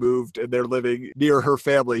actually moved and they're living near her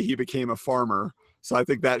family. He became a farmer. So I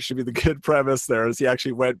think that should be the good premise there, is he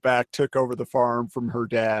actually went back, took over the farm from her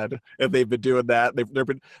dad, and they've been doing that.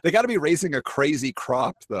 They got to be raising a crazy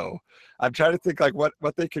crop, though. I'm trying to think like what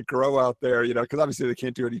they could grow out there, because obviously they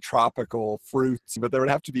can't do any tropical fruits, but there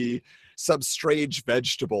would have to be some strange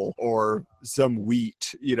vegetable or some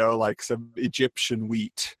wheat, like some Egyptian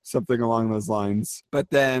wheat, something along those lines.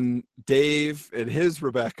 But then Dave and his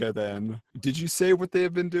Rebecca, then, did you say what they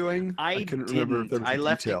have been doing? I couldn't didn't. remember if there was I a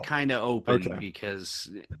left detail. it kind of open Okay.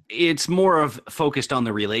 because it's more of focused on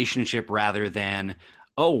the relationship rather than,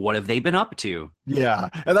 oh, what have they been up to? Yeah,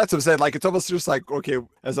 and that's what I'm saying. Like, it's almost just like, okay,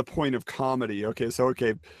 as a point of comedy. Okay, so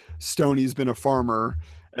Stoney's been a farmer,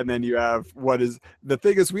 and then you have the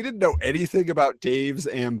thing is, we didn't know anything about Dave's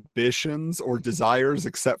ambitions or desires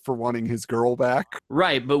except for wanting his girl back.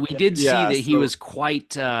 Right, but we did see Yeah, that he so- was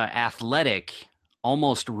quite athletic,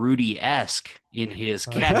 almost Rudy-esque in his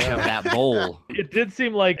catch of that bowl. It did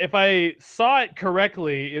seem like, if I saw it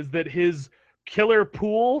correctly, is that his killer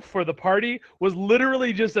pool for the party was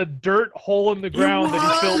literally just a dirt hole in the ground that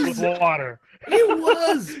he filled with water. It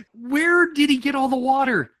was. Where did he get all the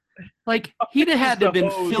water? Like, he'd have had to have been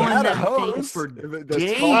Hose. filling Had a that thing hose. for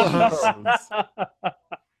That's called a hose.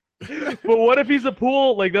 But what if he's a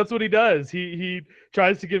pool? Like, that's what he does. He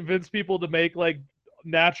tries to convince people to make like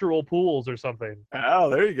natural pools or something. Oh,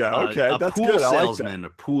 there you go. Okay, a that's pool good. I like that. salesman, a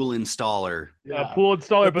pool installer. Yeah. A pool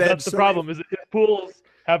installer, But but then that's the so problem. Is that his pools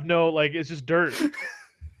have no, like, it's just dirt.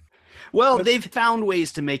 Well, they've found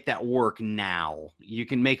ways to make that work now. You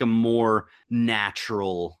can make them more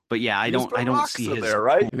natural, but yeah, I Just don't put rocks see in his there,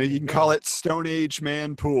 right? You can call it Stone Age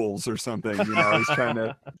man pools or something. He's trying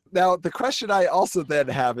to. Now, the question I also then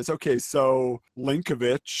have is, okay, so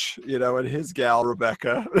Linkovich, and his gal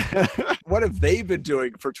Rebecca, what have they been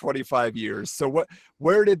doing for 25 years? So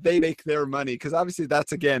where did they make their money? Because obviously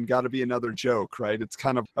that's, again, got to be another joke, right? It's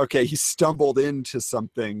kind of, okay, he stumbled into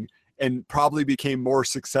something and probably became more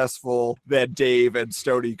successful than Dave and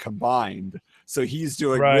Stoney combined. So he's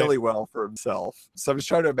doing really well for himself. So I'm just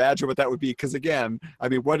trying to imagine what that would be. Because again, I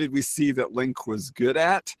mean, what did we see that Link was good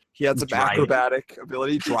at? He had some acrobatic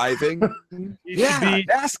ability, driving.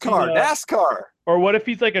 NASCAR. Or what if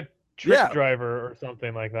he's like a trick driver or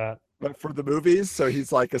something like that? But for the movies, so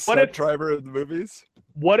he's like a stunt driver in the movies.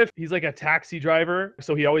 What if he's like a taxi driver,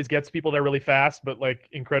 so he always gets people there really fast, but like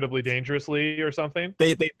incredibly dangerously or something?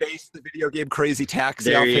 They based the video game Crazy Taxi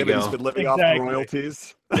There off you him, and go. he's been living off the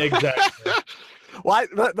royalties. Exactly. Well,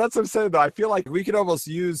 that's what I'm saying, though. I feel like we could almost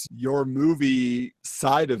use your movie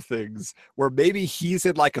side of things, where maybe he's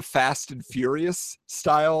in like a Fast and Furious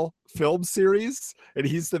style film series, and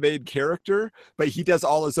he's the main character, but he does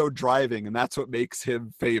all his own driving, and that's what makes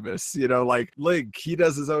him famous. Like Link, he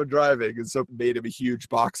does his own driving, and so made him a huge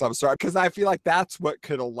box office star. Because I feel like that's what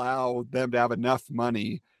could allow them to have enough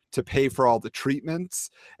money to pay for all the treatments,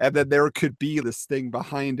 and then there could be this thing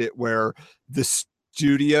behind it where the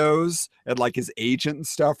studios and like his agent and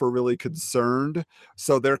stuff are really concerned,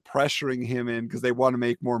 so they're pressuring him in because they want to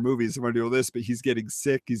make more movies. They want to do all this, but he's getting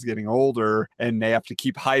sick, he's getting older, and they have to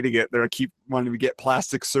keep hiding it. They're keep wanting to get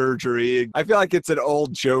plastic surgery. I feel like it's an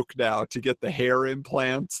old joke now to get the hair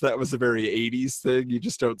implants. That was a very 80s thing you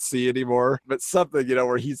just don't see anymore. But something,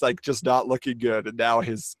 where he's like just not looking good, and now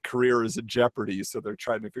his career is in jeopardy, so they're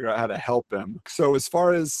trying to figure out how to help him. So as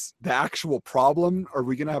far as the actual problem, are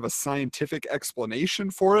we going to have a scientific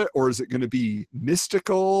explanation for it, or is it going to be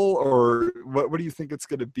mystical, or what do you think it's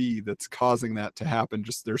going to be that's causing that to happen?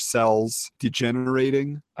 Just their cells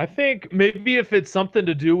degenerating? I think maybe if it's something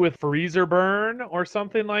to do with freezer burn or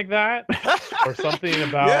something like that, or something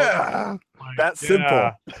about that's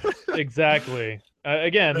simple. Exactly.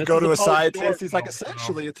 Again, they go to a scientist. He's like,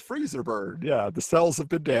 essentially, it's freezer burn. Yeah, the cells have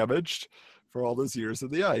been damaged for all those years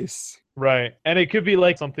in the ice. Right. And it could be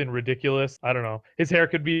like something ridiculous. I don't know. His hair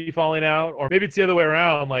could be falling out, or maybe it's the other way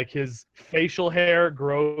around. Like his facial hair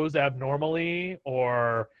grows abnormally,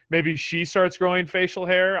 or maybe she starts growing facial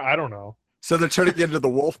hair. I don't know. So they're turning into the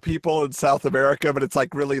wolf people in South America, but it's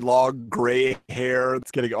like really long gray hair.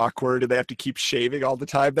 It's getting awkward, and they have to keep shaving all the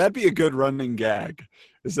time. That'd be a good running gag,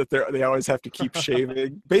 is that they always have to keep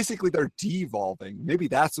shaving. Basically, they're devolving. Maybe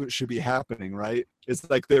that's what should be happening, right? It's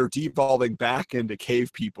like they're devolving back into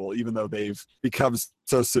cave people, even though they've become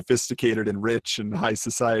so sophisticated and rich and high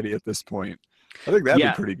society at this point. I think that'd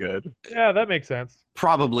be pretty good. Yeah, that makes sense.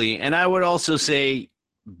 Probably. And I would also say,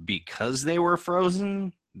 because they were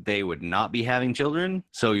frozen, they would not be having children.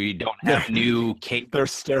 So you don't have new They're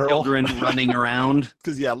sterile. children running around.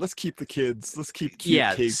 Because let's keep the kids. Let's keep cute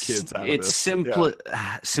Yeah, cave kids out of it's this.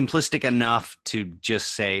 simplistic enough to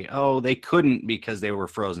just say, oh, they couldn't because they were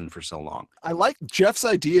frozen for so long. I like Jeff's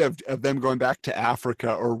idea of them going back to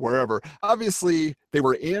Africa or wherever. Obviously, they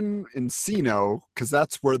were in Encino because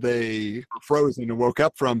that's where they were frozen and woke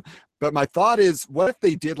up from. But my thought is, what if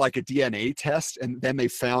they did like a DNA test and then they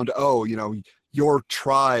found, your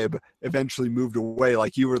tribe eventually moved away,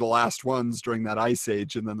 like you were the last ones during that ice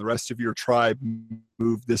age, and then the rest of your tribe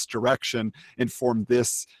moved this direction and formed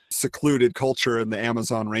this secluded culture in the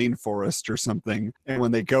Amazon rainforest or something. And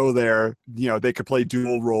when they go there, they could play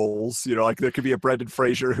dual roles. Like there could be a Brendan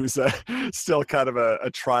Fraser who's still kind of a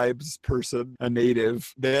tribes person, a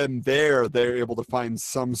native. Then they're able to find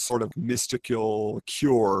some sort of mystical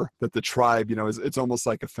cure that the tribe, it's almost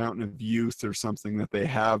like a fountain of youth or something that they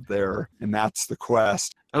have there, and that's the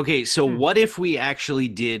quest. Okay, so what if we actually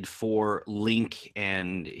did for Link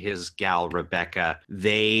and his gal Rebecca?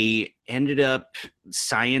 They ended up,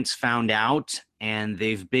 science found out, and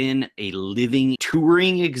they've been a living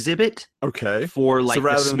touring exhibit. Okay. For like so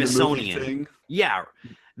the Smithsonian. Yeah.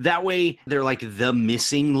 That way they're like the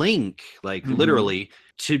missing link, like literally,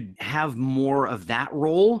 to have more of that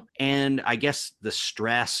role. And I guess the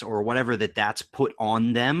stress or whatever that's put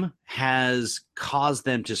on them has caused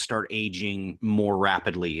them to start aging more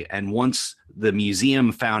rapidly. And once the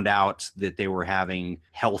museum found out that they were having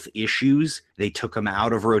health issues, they took them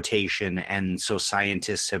out of rotation. And so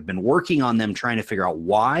scientists have been working on them, trying to figure out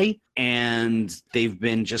why. And they've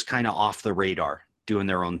been just kind of off the radar, doing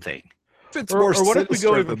their own thing. Or what if we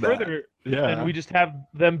go even further and we just have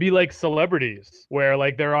them be like celebrities, where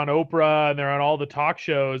like they're on Oprah and they're on all the talk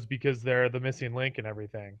shows because they're the missing link and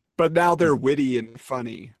everything. But now they're witty and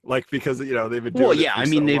funny, like because they've been doing. Well, yeah, I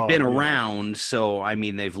mean they've been around, so I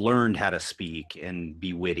mean they've learned how to speak and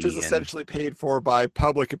be witty. Which is essentially paid for by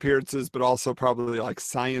public appearances, but also probably like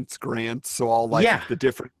science grants. So all the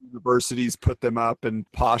different universities put them up in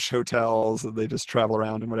posh hotels, and they just travel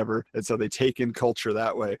around and whatever. And so they take in culture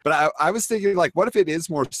that way. But I was thinking, like, what if it is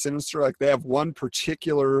more sinister? Like they have one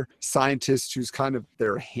particular scientist who's kind of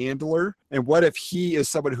their handler. And what if he is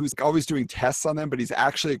someone who's always doing tests on them, but he's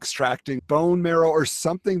actually extracting bone marrow or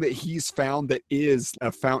something that he's found that is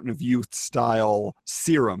a Fountain of Youth style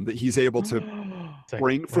serum that he's able to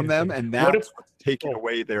bring from them, and that's what's taking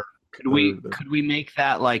away their. Could we make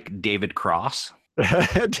that like David Cross?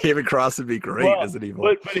 David Cross would be great as an evil.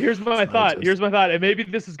 But here's my thought. And maybe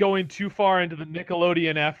this is going too far into the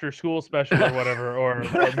Nickelodeon after school special or whatever, or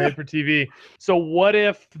made for TV. So what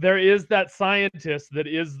if there is that scientist that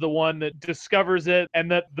is the one that discovers it,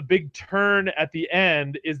 and that the big turn at the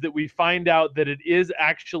end is that we find out that it is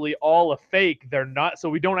actually all a fake. They're not, so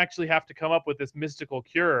we don't actually have to come up with this mystical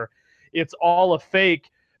cure. It's all a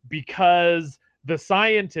fake because the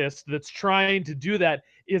scientist that's trying to do that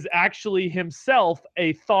is actually himself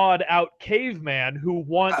a thawed out caveman who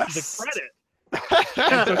wants the credit.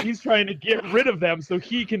 And so he's trying to get rid of them so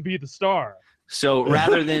he can be the star. So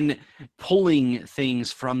rather than pulling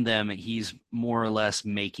things from them, he's more or less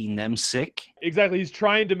making them sick. Exactly. He's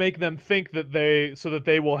trying to make them think that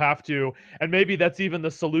they will have to. And maybe that's even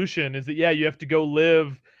the solution, is that, you have to go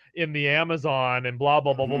live in the Amazon and blah,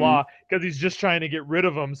 blah, blah, blah, blah, because he's just trying to get rid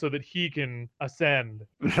of them so that he can ascend.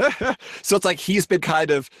 So it's like he's been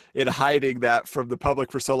kind of in hiding that from the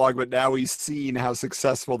public for so long, but now he's seen how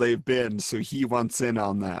successful they've been, so he wants in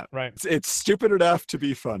on that. Right. It's stupid enough to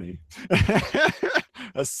be funny.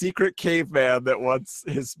 A secret caveman that wants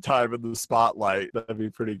his time in the spotlight. That'd be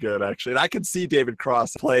pretty good, actually. And I can see David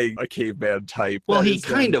Cross playing a caveman type. Well, he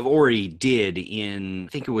kind of already did in, I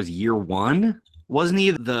think it was year one. Wasn't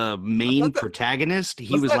he the main protagonist?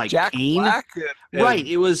 He was like Jack Kane. Black and... Right.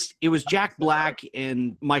 It was Jack Black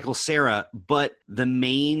and Michael Cera, but the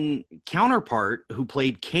main counterpart who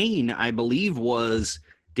played Kane, I believe, was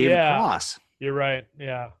David Cross. You're right.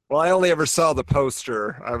 Yeah. Well, I only ever saw the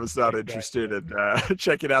poster. I was not interested in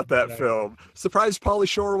checking out that film. Surprised Pauly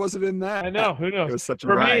Shore wasn't in that. I know. Who knows? It was such a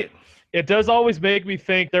For me, it does always make me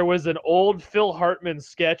think there was an old Phil Hartman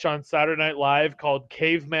sketch on Saturday Night Live called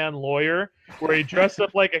Caveman Lawyer, where he dressed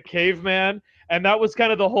up like a caveman. And that was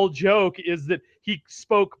kind of the whole joke, is that he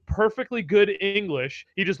spoke perfectly good English.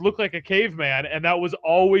 He just looked like a caveman. And that was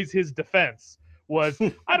always his defense, was,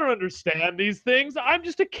 I don't understand these things. I'm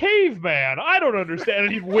just a caveman. I don't understand.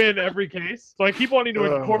 And he'd win every case. So I keep wanting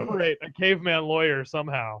to incorporate a caveman lawyer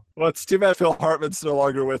somehow. Well, it's too bad Phil Hartman's no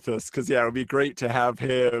longer with us because, yeah, it would be great to have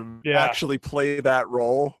him actually play that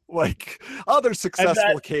role like other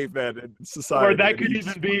successful cavemen in society. Or that could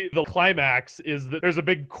even be the climax, is that there's a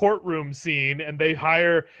big courtroom scene and they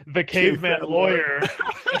hire the caveman lawyer to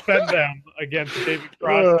defend them against David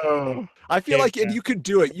Cross. I feel like if you could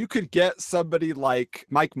do it, you could get somebody like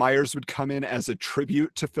Mike Myers would come in as a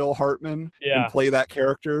tribute to Phil Hartman and play that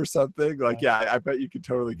character or something. Like, I bet you could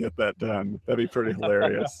totally get that done. That'd be pretty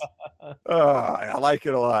hilarious. I like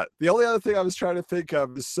it a lot. The only other thing I was trying to think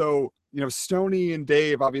of is, so, Stoney and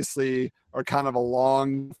Dave obviously are kind of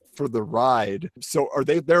along for the ride. So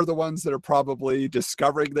they're the ones that are probably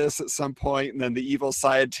discovering this at some point, and then the evil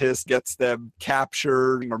scientist gets them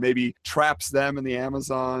captured or maybe traps them in the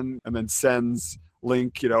Amazon and then sends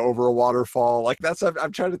Link, over a waterfall. Like,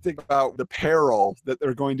 I'm trying to think about the peril that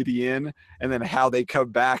they're going to be in and then how they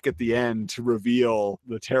come back at the end to reveal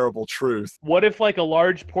the terrible truth. What if, like, a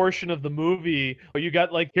large portion of the movie, you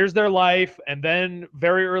got, like, here's their life, and then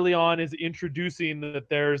very early on is introducing that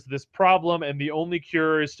there's this problem and the only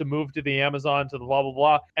cure is to move to the Amazon, to the blah, blah,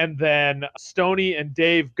 blah. And then Stoney and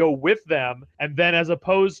Dave go with them. And then, as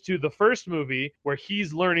opposed to the first movie where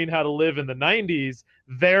he's learning how to live in the 90s,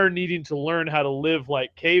 they're needing to learn how to live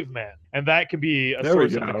like cavemen. And that can be a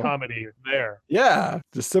source of the comedy there. Yeah,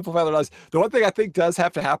 to simplify their lives. The one thing I think does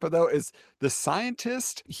have to happen, though, is the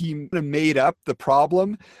scientist, he made up the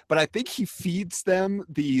problem, but I think he feeds them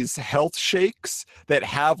these health shakes that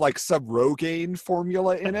have like some Rogaine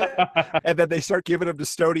formula in it. And then they start giving them to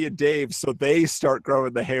Stoney and Dave, so they start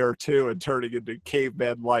growing the hair too and turning into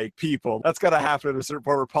cavemen-like people. That's got to happen at a certain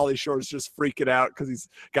point where Pauly Shore's just freaking out because he's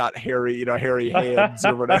got hairy hands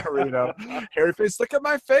or whatever, hairy face. Look at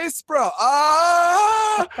my face, bro. Like,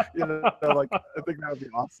 I think that would be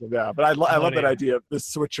awesome. Yeah, but I love that idea of the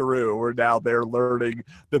switcheroo where now they're learning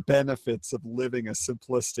the benefits of living a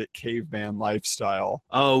simplistic caveman lifestyle.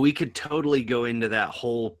 Oh, we could totally go into that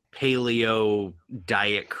whole paleo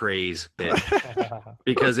diet craze bit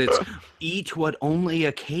because it's eat what only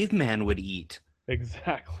a caveman would eat.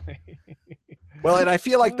 Exactly. Well, and I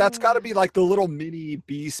feel like that's got to be like the little mini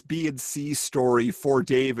B and C story for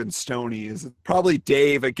Dave and Stoney. Is probably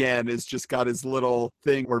Dave again is just got his little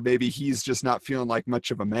thing where maybe he's just not feeling like much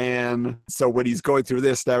of a man. So when he's going through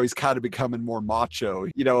this now, he's kind of becoming more macho,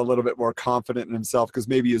 a little bit more confident in himself because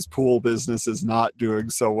maybe his pool business is not doing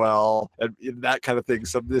so well and that kind of thing.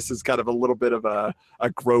 So this is kind of a little bit of a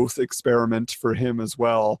growth experiment for him as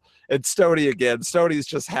well. And Stoney again, Stoney's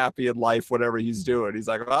just happy in life, whatever he's doing. He's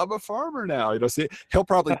like, I'm a farmer now. See, he'll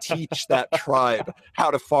probably teach that tribe how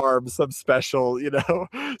to farm some special,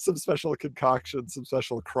 some special concoction, some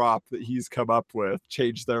special crop that he's come up with,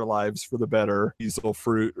 change their lives for the better. Weasel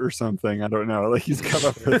fruit or something. I don't know. Like he's come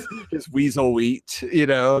up with his weasel wheat,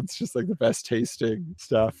 it's just like the best tasting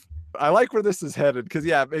stuff. I like where this is headed because,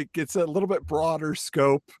 it's a little bit broader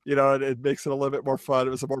scope, and it makes it a little bit more fun.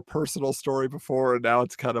 It was a more personal story before, and now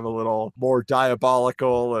it's kind of a little more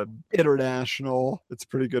diabolical and international. It's a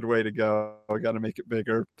pretty good way to go. I got to make it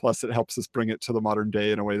bigger. Plus, it helps us bring it to the modern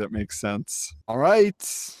day in a way that makes sense. All right.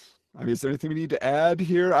 I mean, is there anything we need to add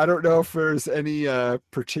here? I don't know if there's any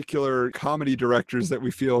particular comedy directors that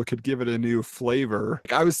we feel could give it a new flavor.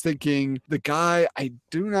 I was thinking the guy, I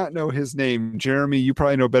do not know his name. Jeremy, you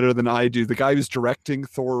probably know better than I do. The guy who's directing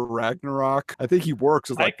Thor Ragnarok. I think he works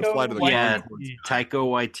with like the Flight of the Conchords. Taika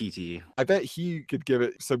Waititi. I bet he could give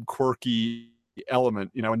it some quirky element,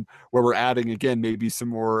 and where we're adding again maybe some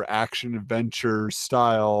more action adventure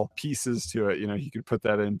style pieces to it, he could put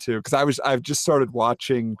that in too. Because I've just started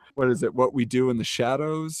watching What We Do in the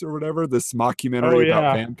Shadows or whatever, this mockumentary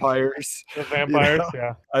about vampires. The vampires,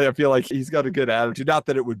 yeah. I feel like he's got a good attitude. Not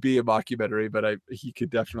that it would be a mockumentary, but he could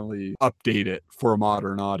definitely update it for a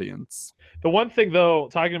modern audience. The one thing though,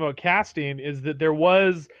 talking about casting, is that there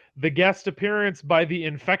was the guest appearance by the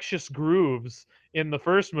Infectious Grooves in the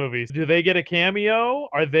first movie. Do they get a cameo?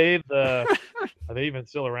 Are they even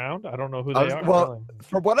still around? I don't know who they are. Well,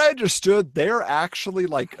 from what I understood, they're actually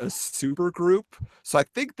like a super group. So I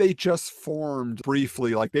think they just formed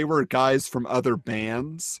briefly. Like they were guys from other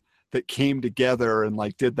bands that came together and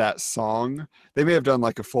like did that song. They may have done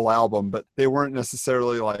like a full album, but they weren't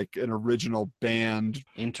necessarily like an original band.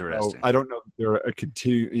 Interesting. I don't know if they're a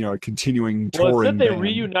continuing touring. Well, it said they band.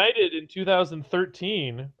 reunited in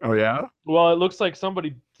 2013. Oh yeah. Well, it looks like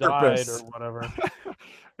somebody died or whatever.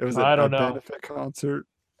 It was I don't know. benefit concert.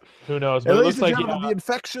 Who knows? And But it ladies looks and like gentlemen, the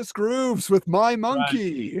Infectious Grooves with My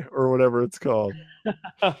Monkey, or whatever it's called.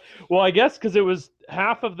 well, I guess because it was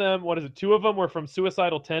half of them. What is it? Two of them were from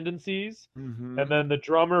Suicidal Tendencies, and then the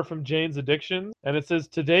drummer from Jane's Addiction. And it says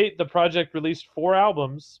to date, the project released 4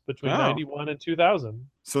 albums between Oh. 91 and 2000.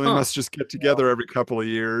 So they must just get together every couple of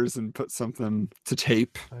years and put something to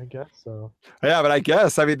tape. I guess so. Yeah, but I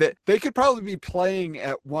guess, I mean, they could probably be playing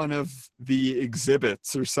at one of the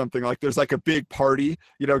exhibits or something. Like there's like a big party,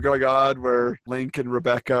 going on where Link and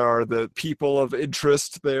Rebecca are the people of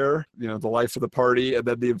interest there, the life of the party. And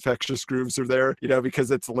then the Infectious Grooves are there,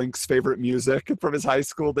 because it's Link's favorite music from his high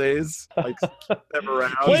school days. Like, keep them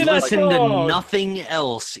around. He's that listened song. to nothing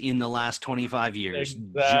else in the last 25 years.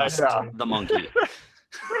 Just Exactly. the monkey.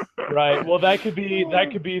 Right. Well, that could be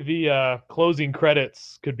the closing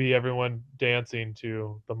credits. Could be everyone dancing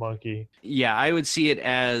to the monkey. Yeah, I would see it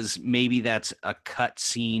as maybe that's a cut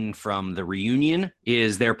scene from the reunion.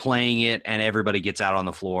 Is they're playing it and everybody gets out on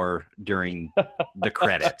the floor during the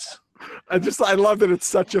credits. I love that it's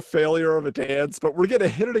such a failure of a dance, but we're gonna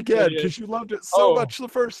hit it again because you loved it so much the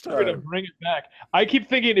first We're gonna time. bring it back. I keep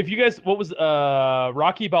thinking, if you guys, what was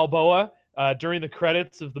Rocky Balboa? During the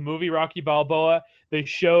credits of the movie Rocky Balboa, they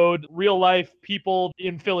showed real life people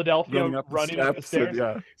in Philadelphia running up the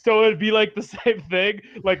stairs. So it'd be like the same thing.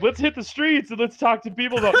 Like, let's hit the streets and let's talk to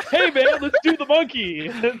people about, hey man, let's do the monkey.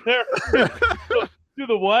 And they're do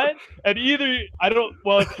the what? And if it's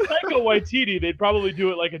Taika Waititi, they'd probably do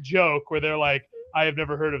it like a joke where they're like, I have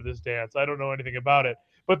never heard of this dance. I don't know anything about it.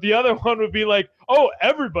 But the other one would be like, oh,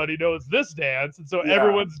 everybody knows this dance. And so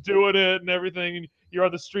everyone's doing it and everything. And you're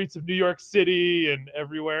on the streets of New York City and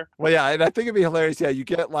everywhere. Well, yeah, and I think it'd be hilarious. Yeah, you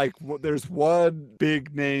get like, there's one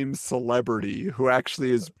big name celebrity who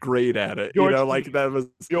actually is great at it. George Like that was,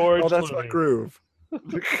 George that's Clooney. my groove.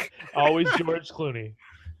 Always George Clooney.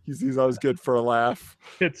 He's always good for a laugh.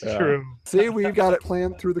 It's true. See, we've got it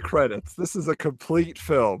planned through the credits. This is a complete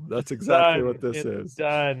film. That's exactly what this is.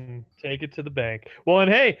 Done. Take it to the bank. Well,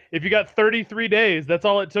 and hey, if you got 33 days, that's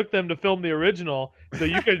all it took them to film the original. So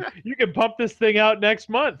you can pump this thing out next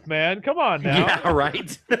month, man. Come on now. Yeah,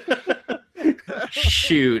 right.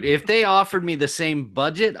 Shoot, if they offered me the same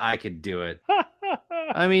budget, I could do it.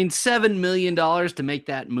 I mean, $7 million to make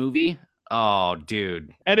that movie. Oh,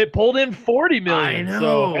 dude. And it pulled in 40 million. I know.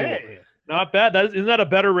 So, hey, not bad. Isn't that a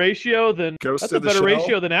better ratio than Ghost of the Shell?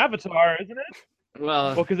 ratio than Avatar, isn't it?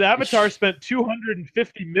 Well, because Avatar spent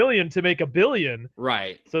 250 million to make $1 billion.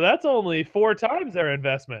 right. So that's only 4 times their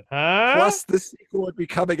investment, huh? Plus, this sequel would be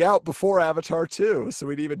coming out before Avatar 2, so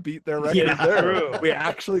we'd even beat their record there. True. We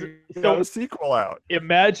actually got a sequel out.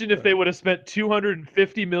 Imagine if they would have spent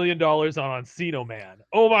 $250 million on Encino Man.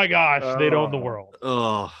 Oh my gosh, they'd own the world.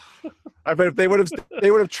 Oh. I mean, if they would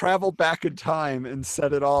have traveled back in time and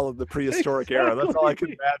set it all in the prehistoric era. That's all I can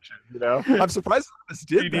imagine. I'm surprised none of us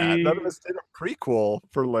did that. None of us did a prequel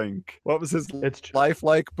for Link. What was his life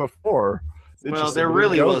like before? Well, there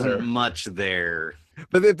really wasn't much there.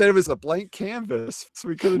 But there was a blank canvas, so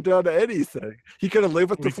we could have done anything. He could have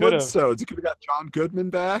lived with the Flintstones. He could have got John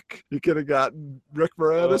Goodman back. He could have gotten Rick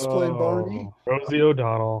Moranis playing Barney. Rosie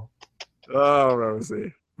O'Donnell. Oh,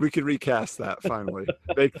 Rosie. We could recast that finally.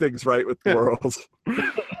 Make things right with the world.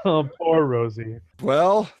 Oh, poor Rosie.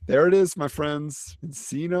 Well, there it is, my friends.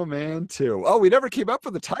 Encino Man 2. Oh, we never came up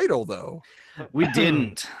with a title, though. We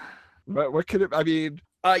didn't. What could it, I mean...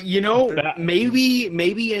 maybe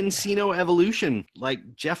Encino Evolution, like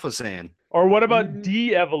Jeff was saying. Or what about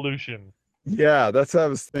de-evolution? Yeah, that's what I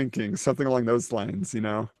was thinking. Something along those lines,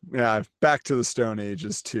 Yeah, back to the Stone Age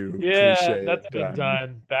is too cliche. That's been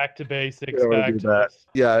done. Back to basics. Yeah, back to this.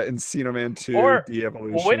 Yeah, Encino Man 2,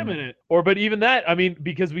 de-evolution. Well, wait a minute. But even that, I mean,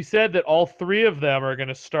 because we said that all 3 of them are going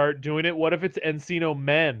to start doing it. What if it's Encino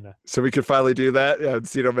Men? So we could finally do that? Yeah,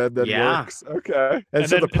 Encino Men then works. Okay. And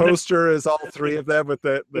so the poster is all 3 of them with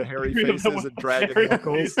the hairy faces and dragon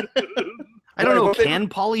knuckles. I don't know. Can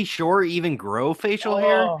Pauly Shore even grow facial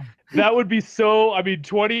hair? That would be so. I mean,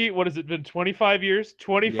 what has it been? 25 years.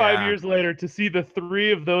 25 years later, to see the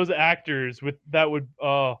 3 of those actors with that would.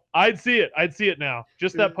 I'd see it. I'd see it now.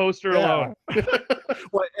 Just that poster alone.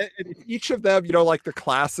 Well, and each of them, like the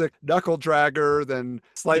classic knuckle dragger, then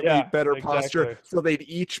slightly better posture. So they'd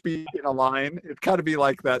each be in a line. It'd kind of be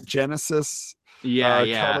like that Genesis.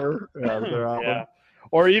 Color.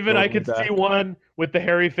 Or even I could see one with the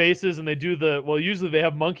hairy faces, and they do usually they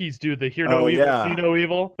have monkeys do the hear no evil, see no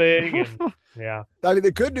evil thing. And, yeah. I mean,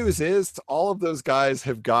 the good news is all of those guys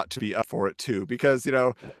have got to be up for it too, because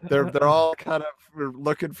they're all kind of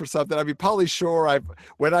looking for something. I mean, Pauly Shore.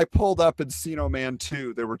 When I pulled up Encino Man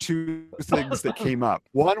 2, there were two things that came up.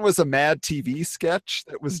 One was a Mad TV sketch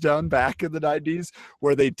that was done back in the 90s,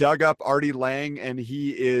 where they dug up Artie Lang, and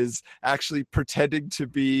he is actually pretending to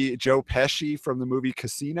be Joe Pesci from the movie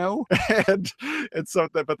Casino, and so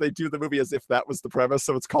but they do the movie as if that was the premise,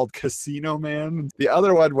 so it's called Casino Man. The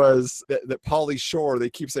other one was that Pauly Shore, they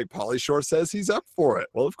keep saying Pauly Shore says he's up for it.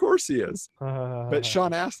 Well, of course he is. But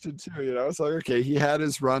Sean Astin too, it's like, okay, he had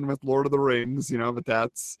his run with Lord of the Rings, but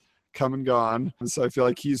that's come and gone. And so I feel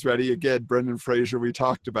like he's ready. Again, Brendan Fraser, we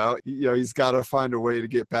talked about, he's got to find a way to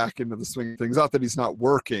get back into the swing of things. Not that he's not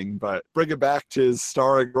working, but bring him back to his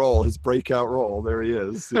starring role, his breakout role. There he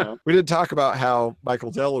is. We didn't talk about how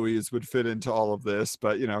Michael DeLuise would fit into all of this,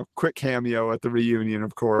 but quick cameo at the reunion,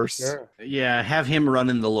 of course. Sure. Yeah, have him run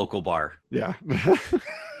in the local bar. Yeah.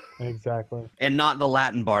 Exactly. And not the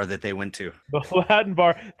Latin bar that they went to. The Latin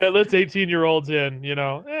bar that lets 18-year-olds in,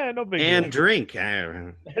 no big and deal. Drink.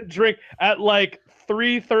 And drink at like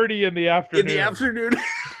 3:30 in the afternoon. In the afternoon.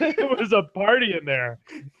 It was a party in there.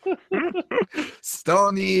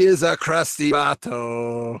 Stony is a crusty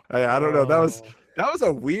vato. I don't know. That was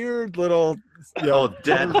a weird little...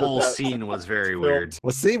 that whole scene was very weird.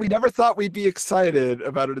 Well, see, we never thought we'd be excited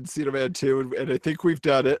about an Encino Man 2, and I think we've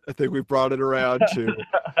done it. I think we've brought it around to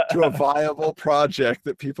a viable project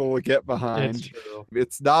that people will get behind.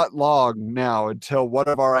 It's not long now until one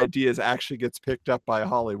of our ideas actually gets picked up by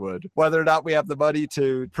Hollywood. Whether or not we have the money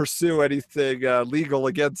to pursue anything legal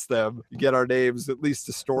against them, get our names, at least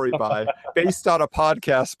a story by, based on a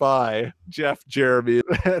podcast by Jeff, Jeremy,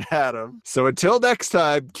 and Adam. So until next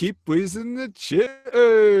time, keep wheezing the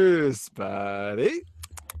cheers, buddy.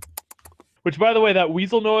 Which, by the way, that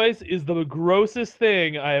weasel noise is the grossest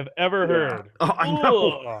thing I have ever heard. Oh, I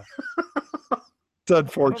know. It's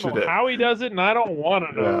unfortunate. I don't know how he does it, and I don't want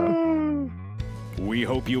to know. Yeah. We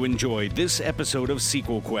hope you enjoyed this episode of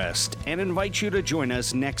Sequel Quest and invite you to join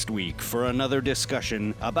us next week for another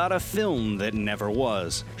discussion about a film that never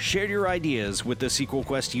was. Share your ideas with the Sequel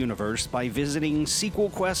Quest universe by visiting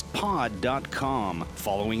sequelquestpod.com,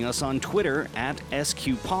 following us on Twitter at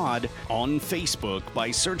SQPod, on Facebook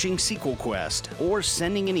by searching Sequel Quest, or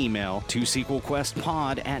sending an email to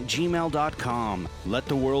sequelquestpod@gmail.com. Let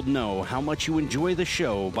the world know how much you enjoy the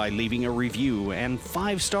show by leaving a review and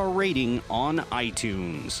 5-star rating on iTunes.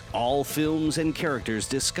 All films and characters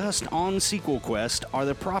discussed on Sequel Quest are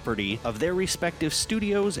the property of their respective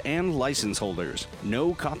studios and license holders.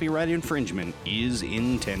 No copyright infringement is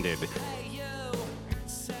intended.